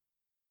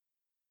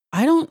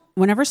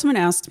 Whenever someone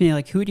asks me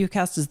like, who do you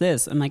cast as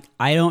this? I'm like,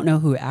 I don't know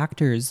who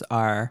actors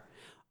are.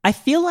 I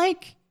feel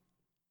like,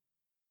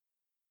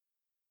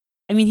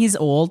 I mean, he's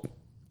old.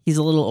 He's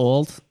a little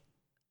old.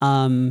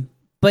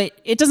 But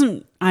it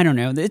doesn't, I don't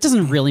know. It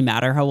doesn't really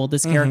matter how old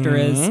this character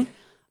is.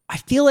 I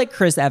feel like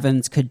Chris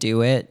Evans could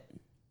do it.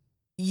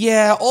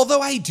 Yeah, although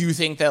I do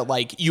think that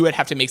like you would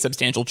have to make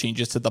substantial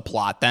changes to the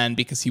plot then,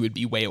 because he would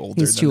be way older.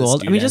 He's too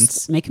old. I mean,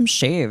 just make him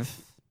shave.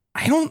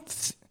 I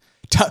don't.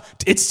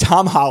 It's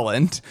Tom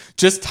Holland.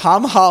 Just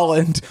Tom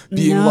Holland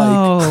being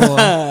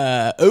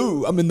like,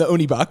 "Oh, I'm in the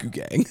Onibaku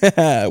gang.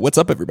 What's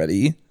up,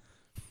 everybody?"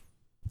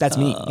 That's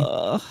me.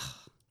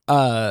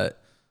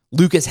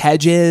 Lucas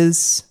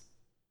Hedges.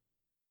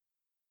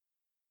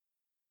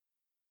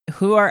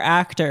 Who are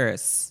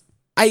actors?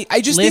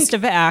 I just list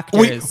think, of actors.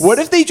 Wait, what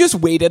if they just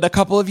waited a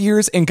couple of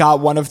years and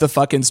got one of the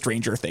fucking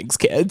Stranger Things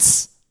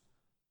kids?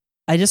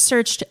 I just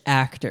searched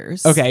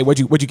actors. Okay, what'd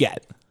you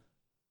get?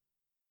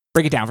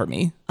 Break it down for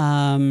me.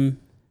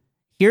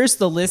 Here's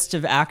the list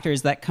of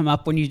actors that come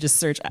up when you just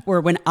search,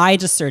 or when I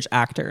just search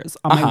actors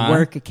on my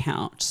work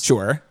account.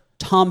 Sure.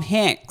 Tom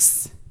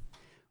Hanks,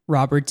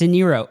 Robert De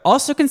Niro.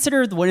 Also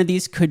considered one of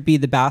these could be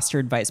the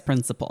bastard vice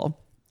principal.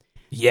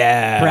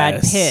 Yes.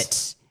 Brad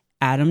Pitt,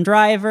 Adam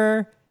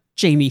Driver,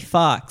 Jamie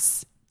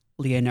Foxx,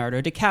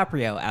 Leonardo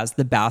DiCaprio as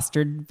the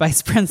bastard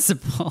vice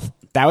principal.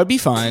 That would be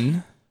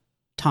fun.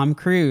 Tom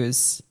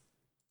Cruise,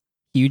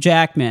 Hugh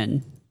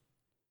Jackman,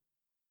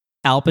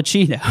 Al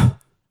Pacino.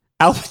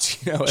 Al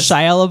Pacino.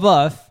 Shia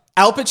LaBeouf.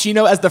 Al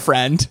Pacino as the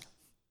friend.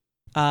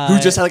 Who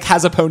just like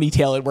has a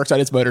ponytail and works on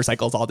his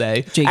motorcycles all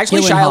day. Jake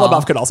Actually, Gyllenhaal. Shia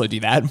LaBeouf could also do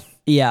that.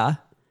 Yeah.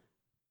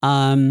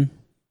 Bryan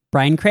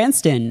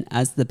Cranston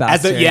as the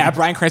bastard.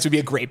 Bryan Cranston would be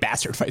a great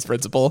bastard vice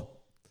principal.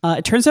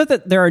 It turns out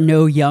that there are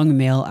no young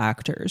male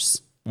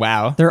actors.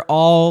 Wow. They're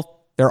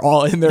all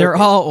in there. They're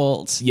all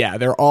old. Yeah,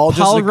 they're all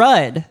just Paul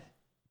Rudd.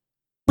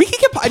 We could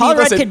get Paul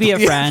Rudd could be a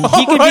friend. Paul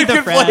He could Rudd be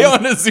the friend. play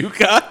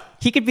Onizuka.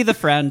 He could be the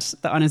friend,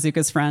 the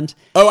Onizuka's friend.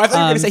 Oh, I thought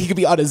you were going to say he could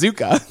be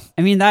Onizuka.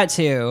 I mean, that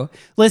too.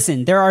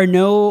 Listen,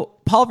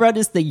 Paul Rudd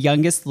is the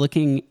youngest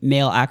looking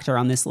male actor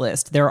on this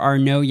list. There are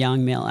no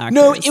young male actors.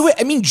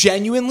 No,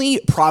 genuinely,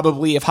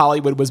 probably if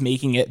Hollywood was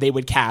making it, they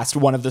would cast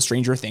one of the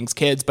Stranger Things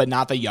kids, but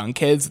not the young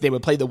kids. They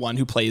would play the one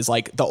who plays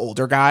like the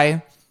older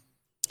guy.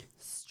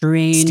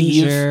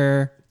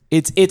 Stranger.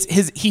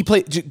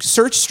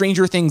 Search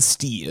Stranger Things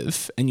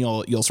Steve and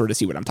you'll sort of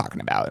see what I'm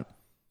talking about.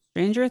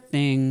 Stranger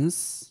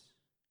Things.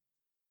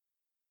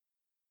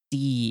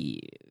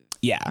 Steve.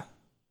 Yeah.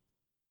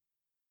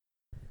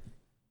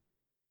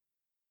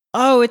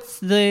 Oh, it's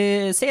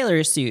the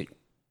sailor suit.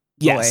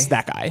 Yes, boy.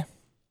 that guy.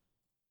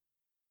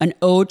 An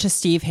ode to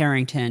Steve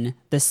Harrington,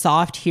 the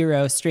soft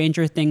hero,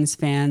 Stranger Things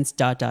fans, ...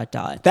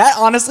 That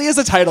honestly is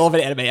the title of an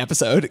anime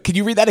episode. Can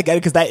you read that again?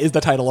 Because that is the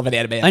title of an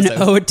anime episode.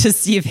 An ode to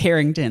Steve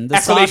Harrington,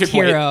 the soft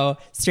hero,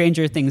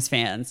 Stranger Things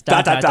fans, ...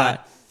 I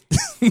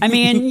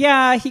mean,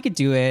 yeah, he could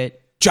do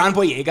it. John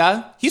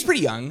Boyega, he's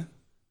pretty young.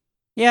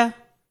 Yeah.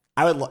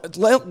 I would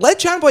let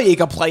John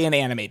Boyega play an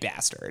anime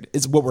bastard,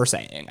 is what we're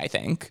saying, I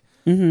think.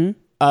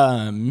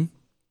 Mm-hmm.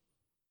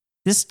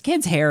 This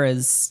kid's hair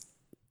is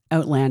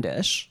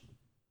outlandish.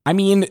 I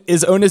mean,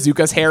 is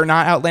Onizuka's hair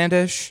not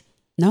outlandish?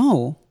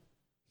 No.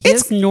 He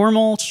has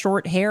normal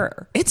short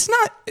hair. It's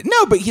not.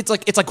 No, but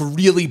it's like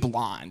really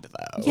blonde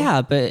though.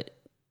 Yeah, but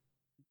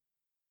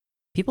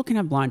people can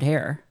have blonde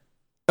hair.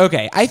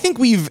 Okay, I think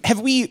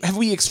have we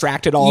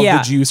extracted all of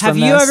the juice from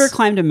this? Have you ever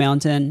climbed a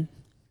mountain?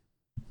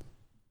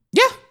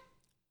 Yeah.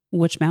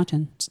 Which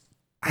mountain?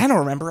 I don't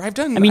remember.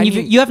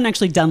 You haven't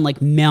actually done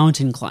like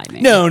mountain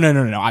climbing. No.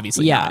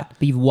 Obviously, not.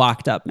 But you've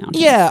walked up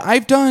mountains. Yeah,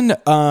 I've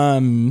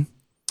done.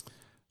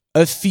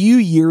 A few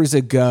years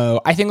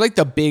ago, I think like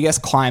the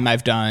biggest climb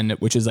I've done,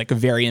 which is like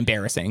very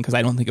embarrassing because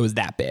I don't think it was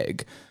that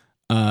big.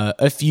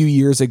 A few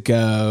years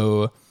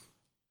ago,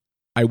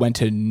 I went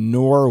to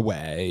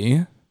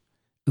Norway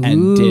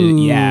and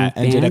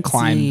did a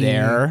climb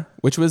there,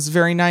 which was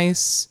very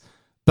nice.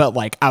 But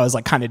like I was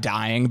like kind of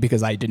dying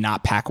because I did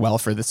not pack well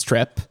for this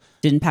trip.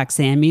 Didn't pack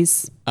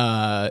Sammy's?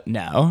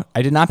 No,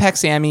 I did not pack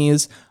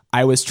Sammy's.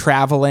 I was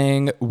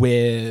traveling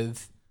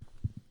with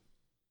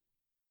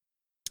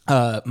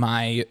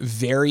my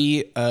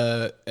very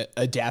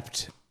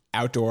adept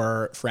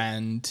outdoor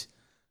friend.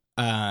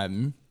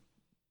 It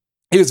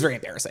was very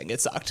embarrassing. It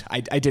sucked. I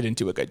didn't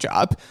do a good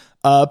job.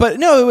 But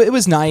no, it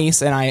was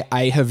nice. And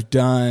I have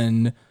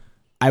done,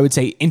 I would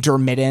say,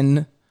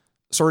 intermittent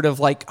sort of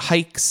like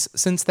hikes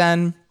since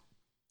then,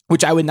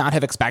 which I would not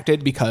have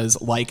expected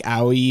because like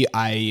Aoi,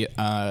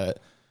 I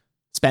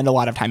spend a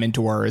lot of time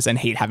indoors and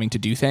hate having to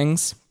do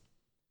things.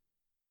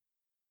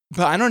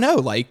 But I don't know,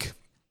 like,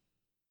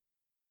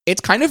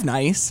 it's kind of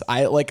nice.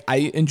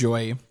 I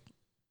enjoy.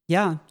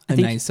 Yeah, a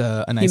nice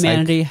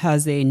humanity hike.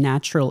 has a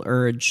natural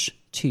urge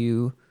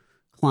to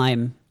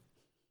climb.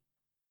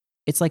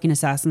 It's like in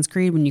Assassin's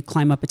Creed when you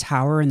climb up a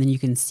tower and then you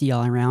can see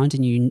all around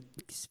and you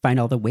find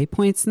all the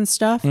waypoints and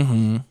stuff.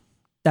 Mm-hmm.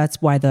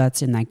 That's why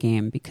that's in that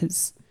game,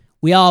 because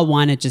we all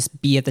want to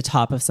just be at the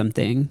top of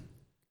something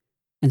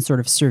and sort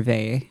of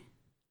survey.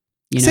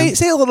 You know?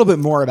 Say a little bit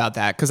more about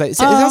that, because it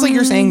sounds like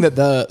you're saying that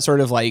the sort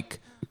of like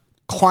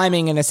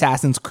climbing in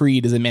Assassin's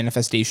Creed is a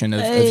manifestation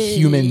of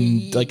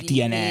human like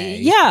DNA.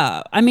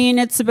 Yeah. I mean,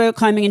 it's about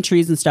climbing in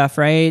trees and stuff,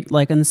 right?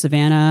 Like in the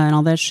savannah and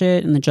all that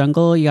shit in the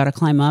jungle, you got to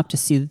climb up to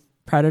see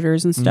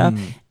predators and stuff.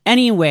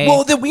 Anyway.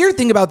 Well, the weird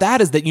thing about that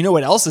is that you know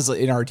what else is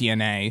in our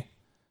DNA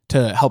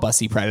to help us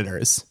see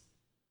predators?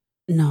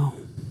 No.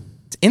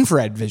 It's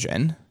infrared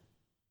vision.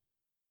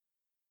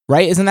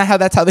 Right? Isn't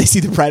that's how they see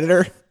the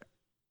predator?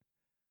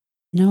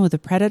 No, the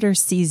predator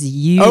sees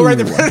you. Oh, right,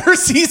 the predator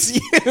sees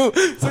you.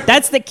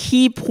 That's the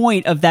key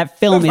point of that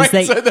film. Is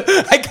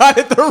that I got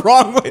it the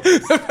wrong way.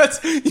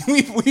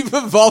 We've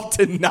evolved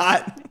to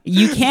not.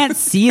 You can't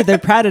see the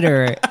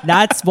predator.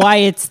 That's why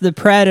it's the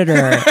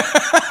predator.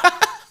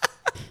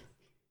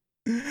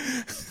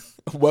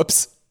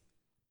 Whoops.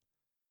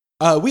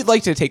 We'd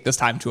like to take this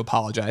time to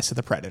apologize to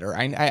the predator.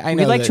 I know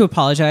we'd like to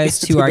apologize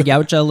to our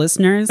Yautja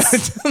listeners,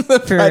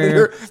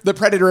 the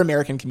predator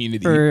American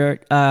community for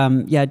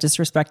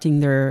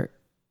disrespecting their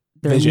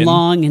Vision.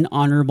 long and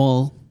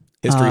honorable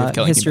history of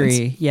killing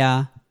humans.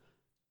 Yeah,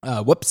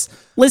 Whoops.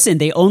 Listen,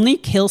 they only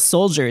kill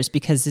soldiers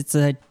because it's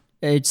a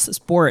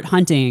sport,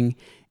 hunting.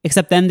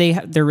 Except then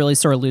they're really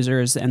sore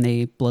losers and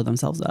they blow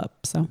themselves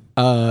up. So,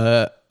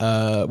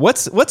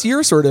 what's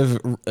your sort of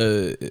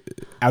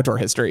outdoor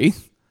history?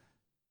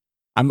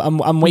 I'm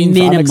waiting.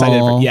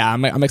 Minimal.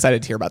 I'm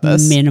excited to hear about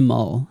this.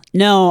 Minimal.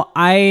 No,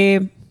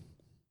 I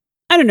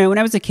don't know. When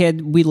I was a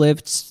kid, we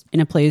lived in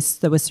a place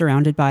that was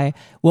surrounded by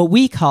what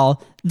we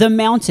call the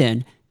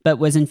mountain, but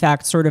was in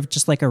fact sort of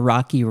just like a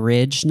rocky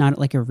ridge, not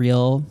like a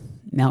real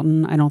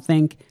mountain, I don't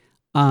think.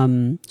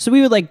 So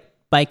we would like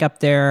bike up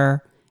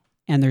there,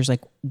 and there's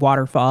like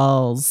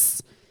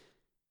waterfalls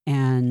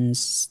and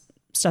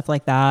stuff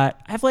like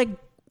that. I've like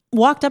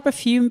walked up a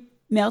few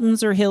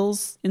mountains or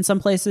hills in some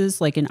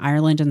places, like in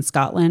Ireland and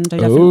Scotland. I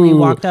definitely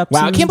walked up.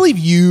 Wow, I can't believe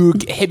you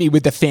hit me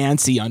with the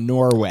fancy on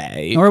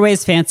Norway. Norway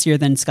is fancier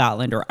than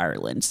Scotland or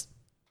Ireland.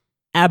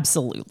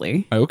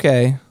 Absolutely.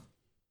 Okay.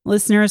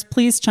 Listeners,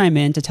 please chime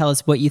in to tell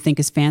us what you think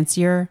is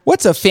fancier.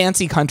 What's a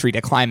fancy country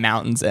to climb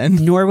mountains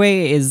in?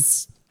 Norway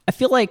is, I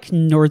feel like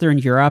Northern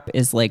Europe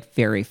is like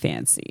very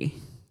fancy.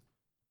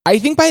 I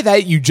think by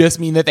that you just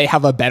mean that they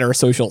have a better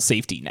social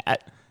safety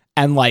net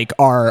and like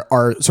are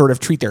sort of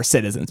treat their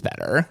citizens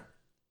better.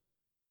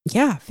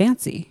 Yeah,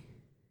 fancy.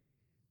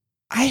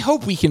 I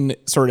hope we can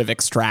sort of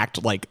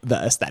extract like the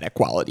aesthetic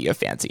quality of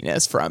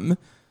fanciness from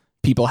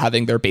people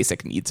having their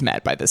basic needs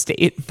met by the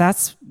state.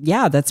 That's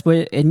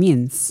what it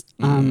means.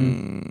 But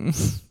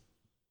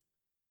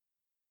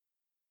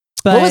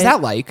what was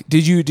that like?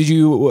 Did you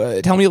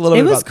tell me a little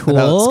bit was about, cool.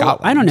 about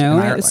Scotland? I don't know.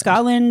 and Ireland?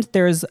 Scotland,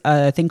 there's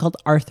a thing called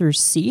Arthur's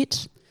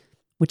Seat,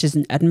 which is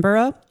in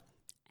Edinburgh.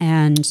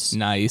 And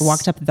Nice.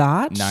 walked up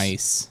that.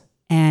 Nice.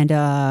 And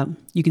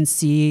you can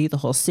see the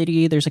whole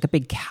city. There's like a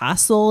big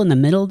castle in the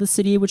middle of the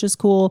city, which is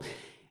cool.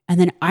 And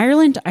then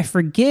Ireland, I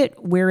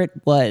forget where it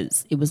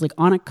was. It was like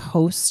on a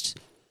coast.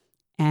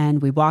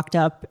 And we walked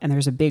up and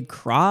there's a big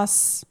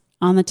cross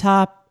on the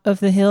top of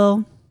the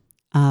hill,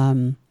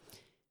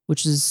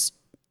 which is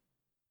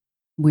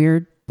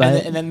weird.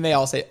 But And then they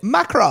all say,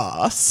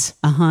 Macross.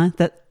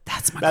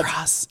 That's my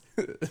cross.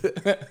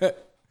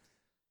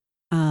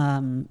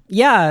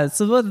 Yeah,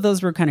 so both of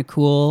those were kind of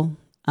cool.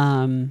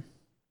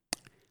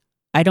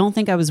 I don't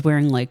think I was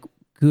wearing like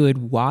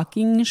good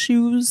walking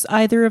shoes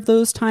either of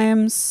those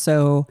times.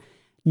 So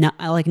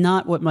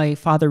not what my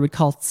father would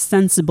call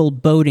sensible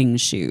boating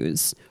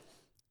shoes.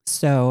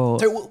 So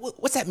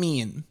what's that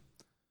mean?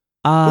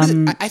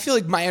 I feel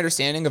like my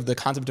understanding of the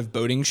concept of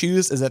boating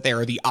shoes is that they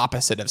are the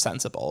opposite of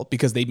sensible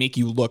because they make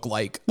you look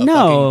like a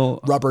fucking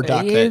rubber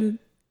duck.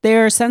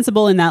 They're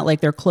sensible in that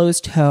like they're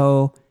closed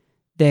toe.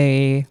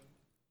 They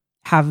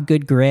have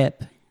good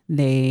grip.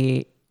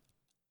 They,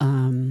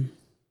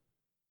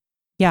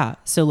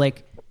 so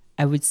like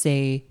I would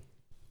say,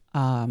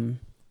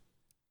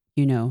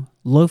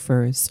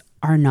 loafers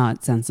are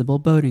not sensible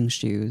boating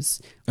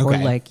shoes, or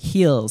like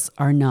heels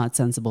are not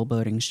sensible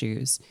boating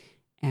shoes.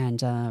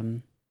 And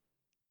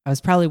I was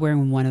probably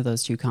wearing one of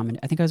those two common.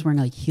 I think I was wearing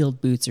like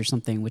heeled boots or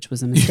something, which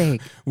was a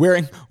mistake.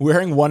 wearing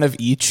one of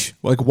each,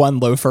 like one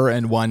loafer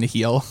and one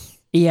heel.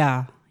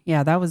 Yeah,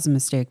 that was a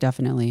mistake,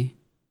 definitely.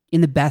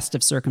 In the best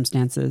of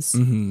circumstances.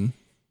 Mm-hmm.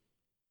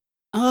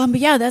 But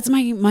yeah, that's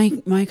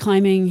my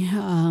climbing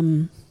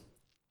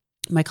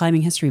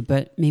history.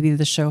 But maybe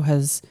the show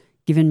has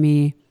given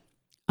me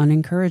an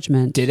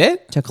encouragement. Did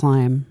it? To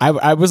climb?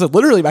 I was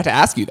literally about to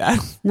ask you that.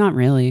 Not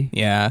really.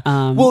 Yeah.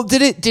 Well,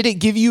 did it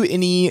give you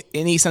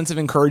any sense of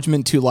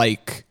encouragement to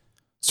like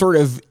sort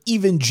of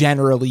even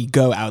generally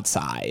go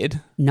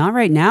outside? Not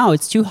right now.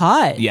 It's too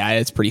hot. Yeah,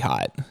 it's pretty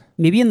hot.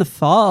 Maybe in the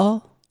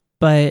fall,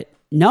 but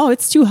no,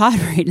 it's too hot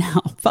right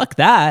now. Fuck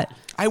that.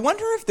 I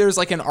wonder if there's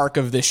like an arc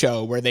of the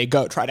show where they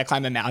go try to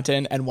climb a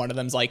mountain and one of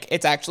them's like,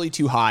 it's actually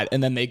too hot,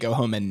 and then they go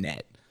home and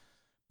knit.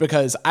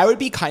 Because I would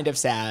be kind of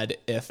sad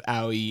if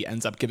Aoi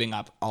ends up giving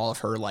up all of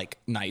her like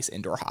nice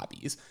indoor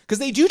hobbies. Because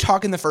they do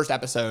talk in the first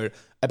episode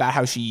about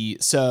how she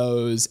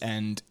sews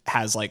and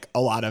has like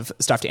a lot of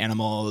stuffed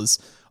animals.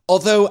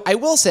 Although I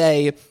will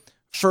say,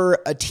 for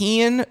a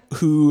teen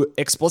who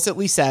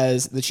explicitly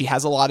says that she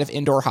has a lot of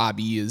indoor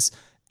hobbies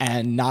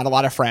and not a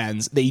lot of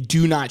friends, they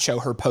do not show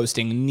her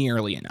posting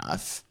nearly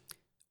enough.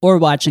 Or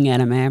watching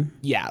anime.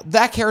 Yeah,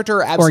 that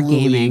character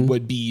absolutely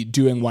would be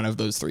doing one of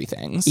those three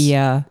things.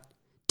 Yeah.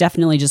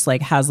 Definitely just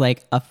like has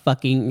like a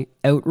fucking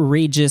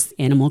outrageous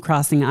Animal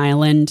Crossing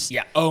island.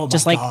 Yeah. Oh my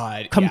just like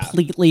God.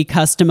 completely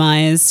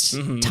customized.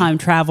 Mm-hmm. Time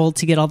travel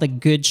to get all the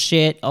good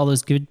shit, all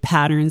those good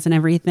patterns and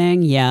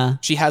everything. Yeah.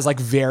 She has like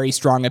very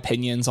strong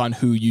opinions on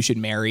who you should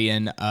marry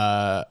in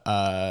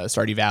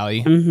Stardew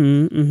Valley.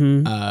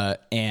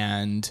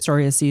 And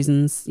Story of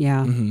Seasons.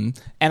 Yeah. Mm-hmm.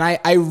 And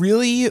I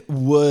really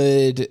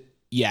would.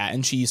 Yeah.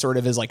 And she sort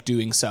of is like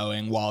doing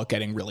sewing while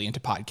getting really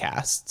into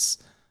podcasts.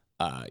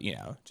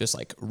 Just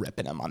like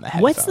ripping them on the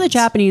headphones. What's the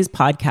Japanese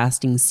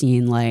podcasting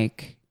scene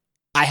like?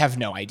 I have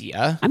no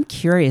idea. I'm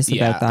curious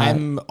about that. I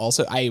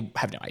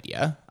have no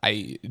idea.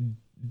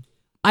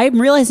 I'm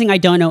realizing I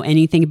don't know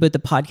anything about the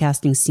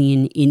podcasting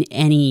scene in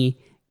any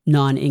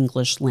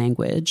non-English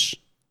language.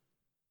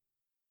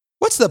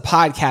 What's the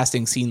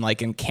podcasting scene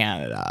like in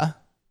Canada?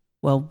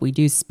 Well, we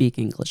do speak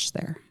English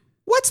there.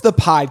 What's the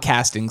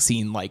podcasting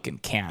scene like in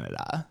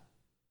Canada?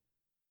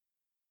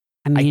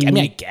 I mean,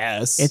 I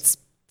guess. it's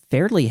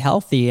fairly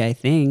healthy, I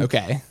think.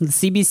 Okay. The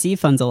CBC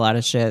funds a lot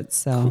of shit,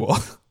 so. Cool.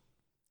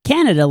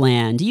 Canada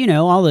Land,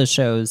 all those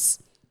shows.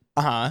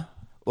 Uh-huh.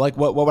 Like,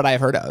 what would I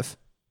have heard of?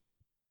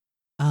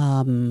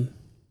 You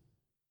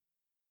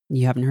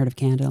haven't heard of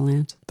Canada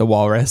Land? The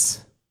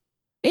Walrus.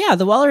 Yeah,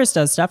 the Walrus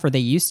does stuff, or they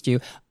used to.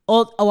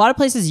 Well, a lot of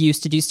places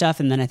used to do stuff,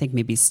 and then I think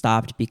maybe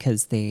stopped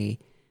because they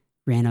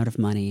ran out of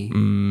money.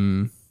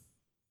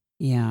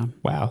 Yeah.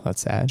 Wow,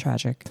 that's sad.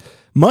 Tragic.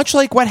 Much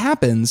like what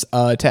happens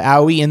to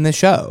Aoi in the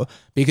show,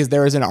 because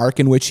there is an arc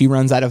in which she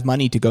runs out of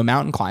money to go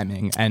mountain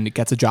climbing and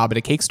gets a job at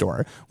a cake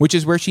store, which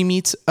is where she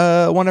meets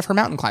one of her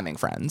mountain climbing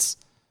friends.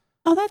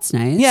 Oh, that's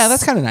nice. Yeah,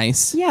 that's kind of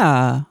nice.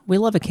 Yeah, we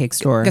love a cake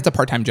store. Gets a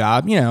part-time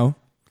job,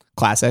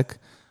 classic.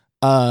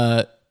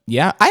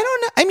 Yeah, I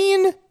don't know. I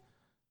mean,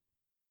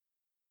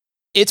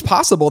 it's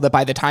possible that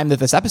by the time that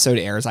this episode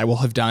airs, I will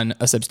have done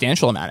a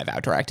substantial amount of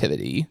outdoor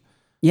activity.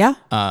 Yeah,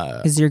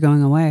 because you're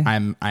going away.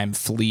 I'm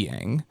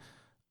fleeing.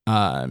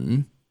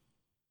 I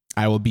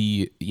will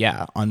be,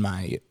 on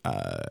my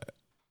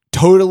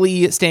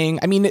totally staying.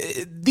 I mean,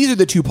 these are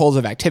the two poles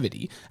of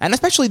activity, and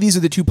especially these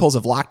are the two poles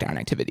of lockdown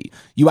activity.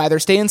 You either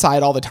stay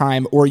inside all the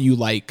time, or you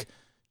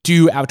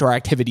do outdoor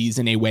activities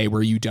in a way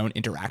where you don't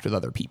interact with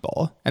other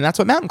people, and that's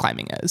what mountain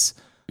climbing is.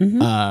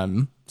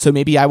 Mm-hmm. So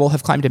maybe I will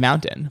have climbed a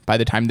mountain by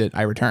the time that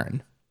I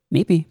return.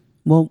 Maybe.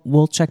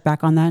 We'll check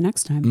back on that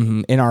next time.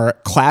 Mm-hmm. In our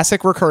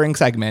classic recurring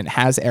segment,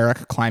 Has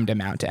Eric Climbed a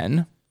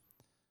Mountain?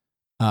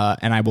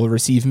 And I will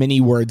receive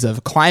many words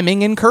of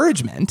climbing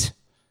encouragement.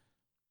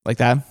 Like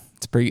that.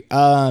 It's pretty...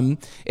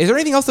 is there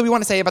anything else that we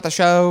want to say about the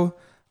show?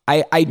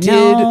 I did...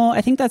 No,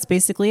 I think that's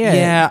basically it.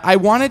 Yeah, I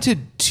wanted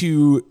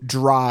to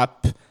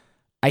drop,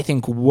 I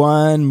think,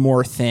 one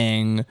more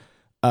thing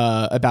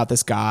about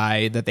this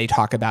guy that they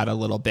talk about a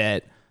little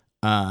bit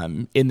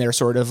in their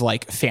sort of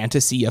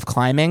fantasy of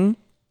climbing.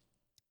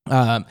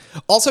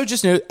 Also,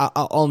 just note,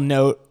 I'll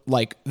note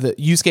the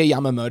Yusuke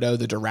Yamamoto,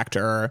 the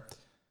director.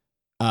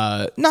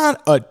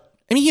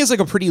 He has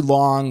a pretty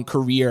long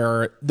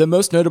career. The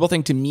most notable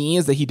thing to me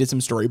is that he did some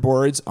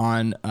storyboards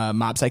on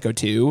Mob Psycho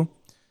 2,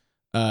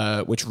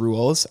 which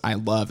rules. I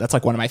love that's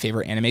one of my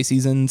favorite anime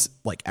seasons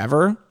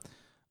ever.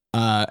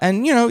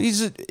 And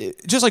he's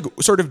just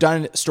sort of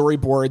done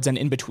storyboards and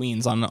in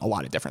betweens on a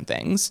lot of different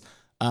things.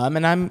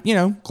 And I'm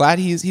glad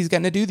he's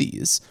getting to do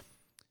these.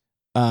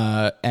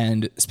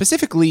 And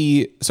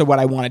specifically, so what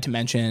I wanted to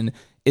mention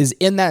is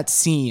in that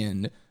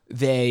scene,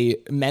 they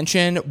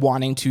mention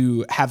wanting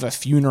to have a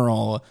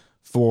funeral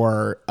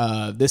for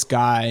this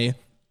guy,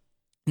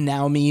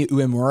 Naomi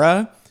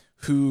Uemura,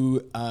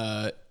 who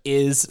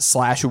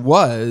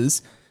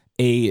was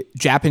a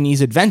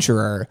Japanese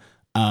adventurer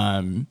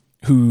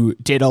who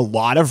did a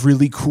lot of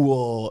really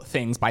cool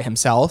things by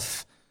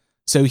himself.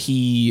 So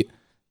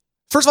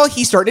first of all,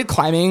 he started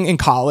climbing in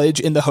college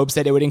in the hopes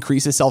that it would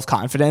increase his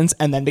self-confidence,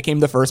 and then became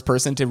the first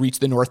person to reach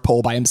the North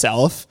Pole by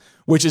himself,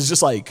 which is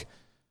just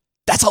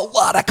that's a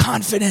lot of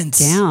confidence.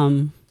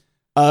 Damn.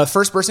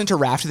 First person to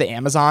raft the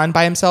Amazon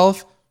by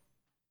himself.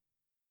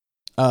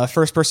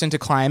 First person to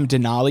climb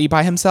Denali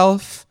by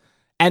himself.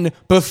 And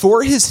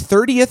before his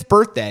 30th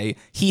birthday,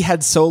 he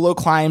had solo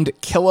climbed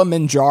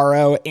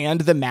Kilimanjaro and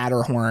the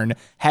Matterhorn,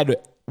 had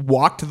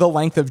walked the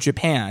length of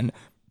Japan,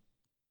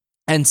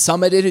 and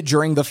summited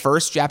during the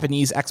first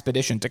Japanese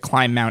expedition to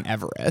climb Mount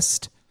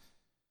Everest.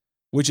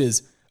 Which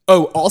is...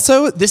 Oh,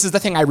 also, this is the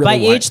thing I really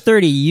want. By age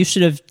 30, you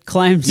should have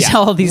climbed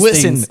all these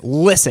things.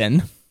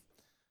 Listen.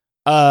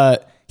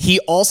 He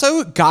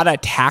also got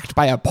attacked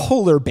by a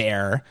polar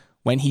bear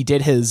when he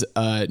did his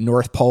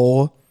North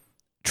Pole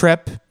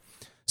trip.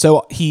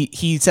 So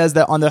he says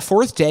that on the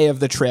fourth day of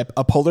the trip,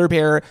 a polar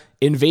bear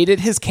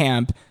invaded his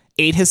camp,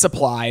 ate his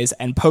supplies,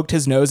 and poked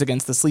his nose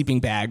against the sleeping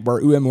bag where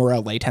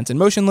Uemura lay tense and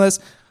motionless.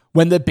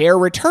 When the bear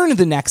returned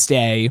the next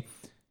day,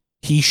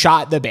 he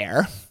shot the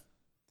bear.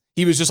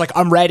 He was just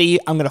I'm ready.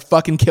 I'm going to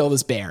fucking kill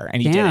this bear.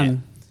 And he did it.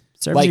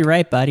 Serves you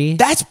right, buddy.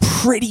 That's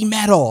pretty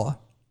metal.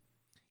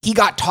 He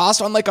got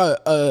tossed on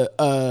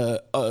a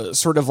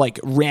sort of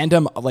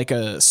random,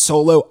 a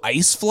solo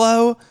ice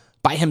flow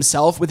by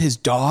himself with his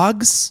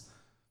dogs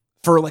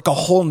for a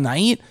whole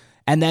night,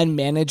 and then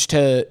managed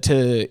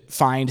to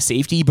find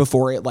safety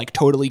before it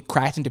totally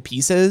cracked into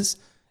pieces.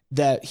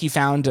 That he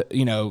found,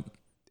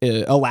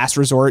 a last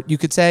resort, you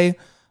could say.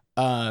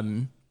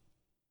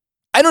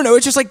 I don't know.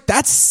 It's just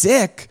that's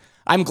sick.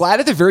 I'm glad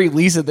at the very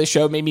least that this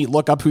show made me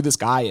look up who this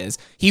guy is.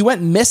 He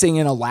went missing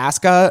in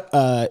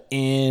Alaska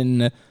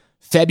in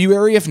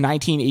February of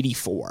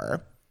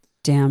 1984.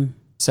 Damn.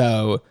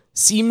 So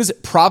seems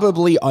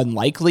probably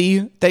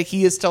unlikely that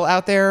he is still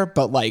out there,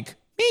 but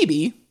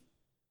maybe.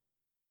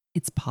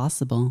 It's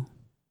possible.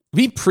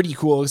 It'd be pretty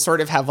cool to sort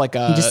of have You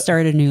just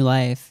start a new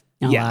life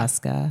in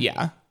Alaska.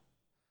 Yeah.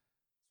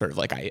 Sort of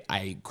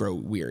I grow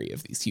weary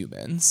of these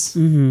humans.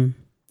 Mm-hmm.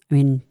 I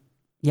mean,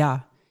 yeah.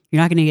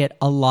 You're not going to get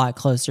a lot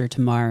closer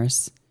to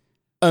Mars.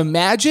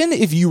 imagine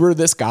if you were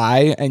this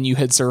guy and you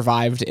had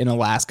survived in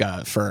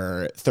Alaska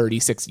for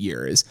 36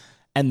 years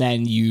and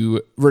then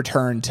you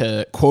returned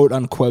to quote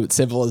unquote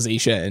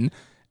civilization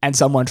and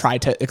someone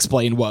tried to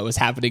explain what was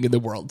happening in the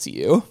world to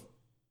you.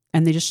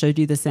 And they just showed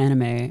you this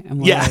anime and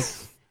were like,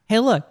 hey,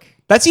 look.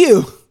 That's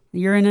you.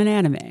 You're in an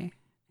anime.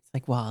 It's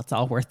like, well, it's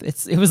all worth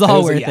it. It was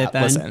all worth it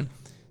then. Listen,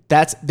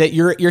 that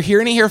you're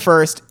hearing it here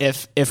first.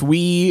 If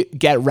we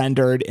get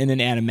rendered in an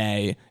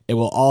anime, it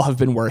will all have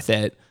been worth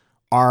it.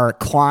 Our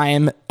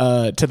climb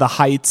to the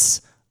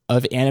heights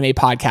of anime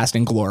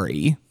podcasting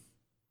glory,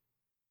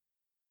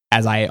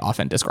 as I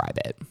often describe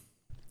it.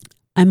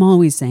 I'm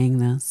always saying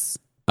this.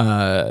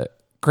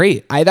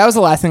 Great. That was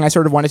the last thing I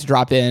sort of wanted to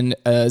drop in.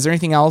 Is there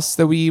anything else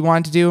that we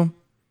wanted to do?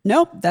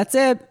 Nope, that's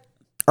it.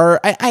 Or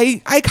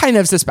I kind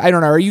of suspect, I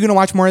don't know. Are you going to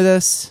watch more of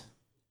this?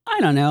 I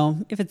don't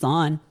know if it's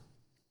on.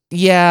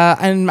 Yeah,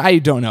 and I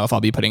don't know if I'll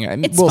be putting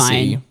it. It's we'll fine.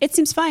 See. It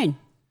seems fine.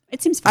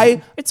 It's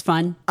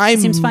fun. It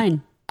seems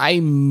fine. I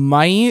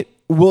might.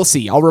 We'll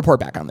see. I'll report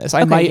back on this.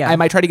 I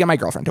might try to get my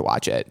girlfriend to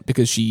watch it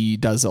because she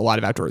does a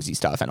lot of outdoorsy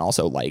stuff and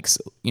also likes,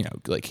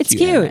 like it's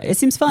cute. Anime. It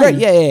seems fun. Right,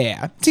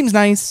 yeah. It seems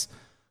nice.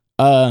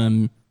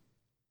 But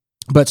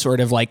sort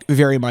of like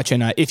very much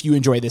in a, if you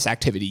enjoy this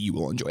activity, you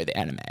will enjoy the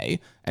anime,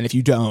 and if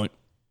you don't,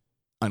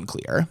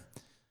 unclear.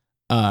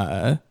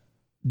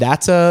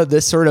 That's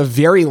this sort of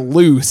very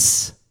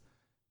loose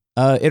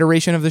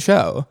iteration of the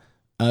show.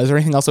 Is there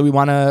anything else that we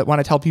want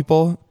to tell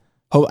people?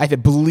 I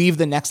believe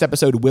the next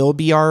episode will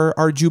be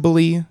our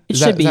Jubilee. It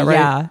should be, right?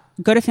 Yeah.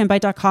 Go to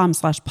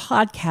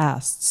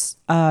fanbyte.com/podcasts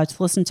to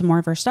listen to more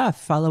of our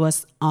stuff. Follow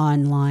us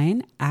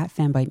online at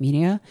Fanbyte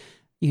Media.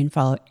 You can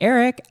follow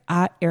Eric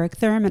at Eric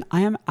Thurm, and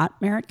I am at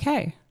Merritt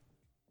K.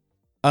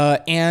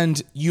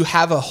 And you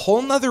have a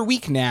whole nother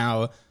week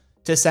now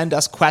to send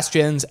us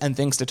questions and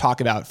things to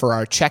talk about for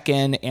our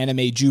check-in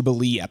anime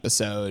Jubilee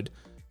episode.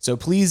 So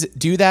please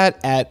do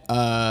that at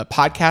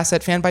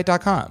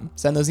podcast@fanbyte.com.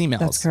 Send those emails.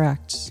 That's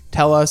correct.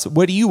 Tell us,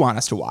 what do you want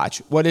us to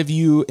watch? What have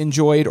you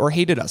enjoyed or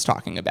hated us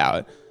talking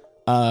about?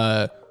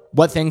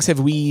 What things have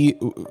we,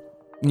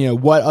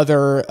 what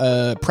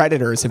other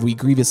predators have we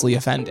grievously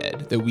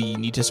offended that we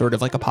need to sort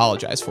of like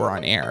apologize for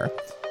on air?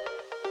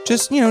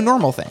 Just,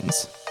 normal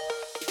things.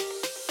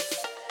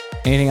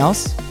 Anything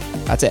else?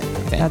 That's it.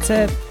 That's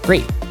it.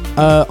 Great.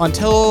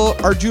 Until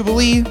our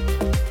Jubilee,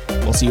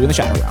 we'll see you in the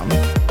Shadow Realm.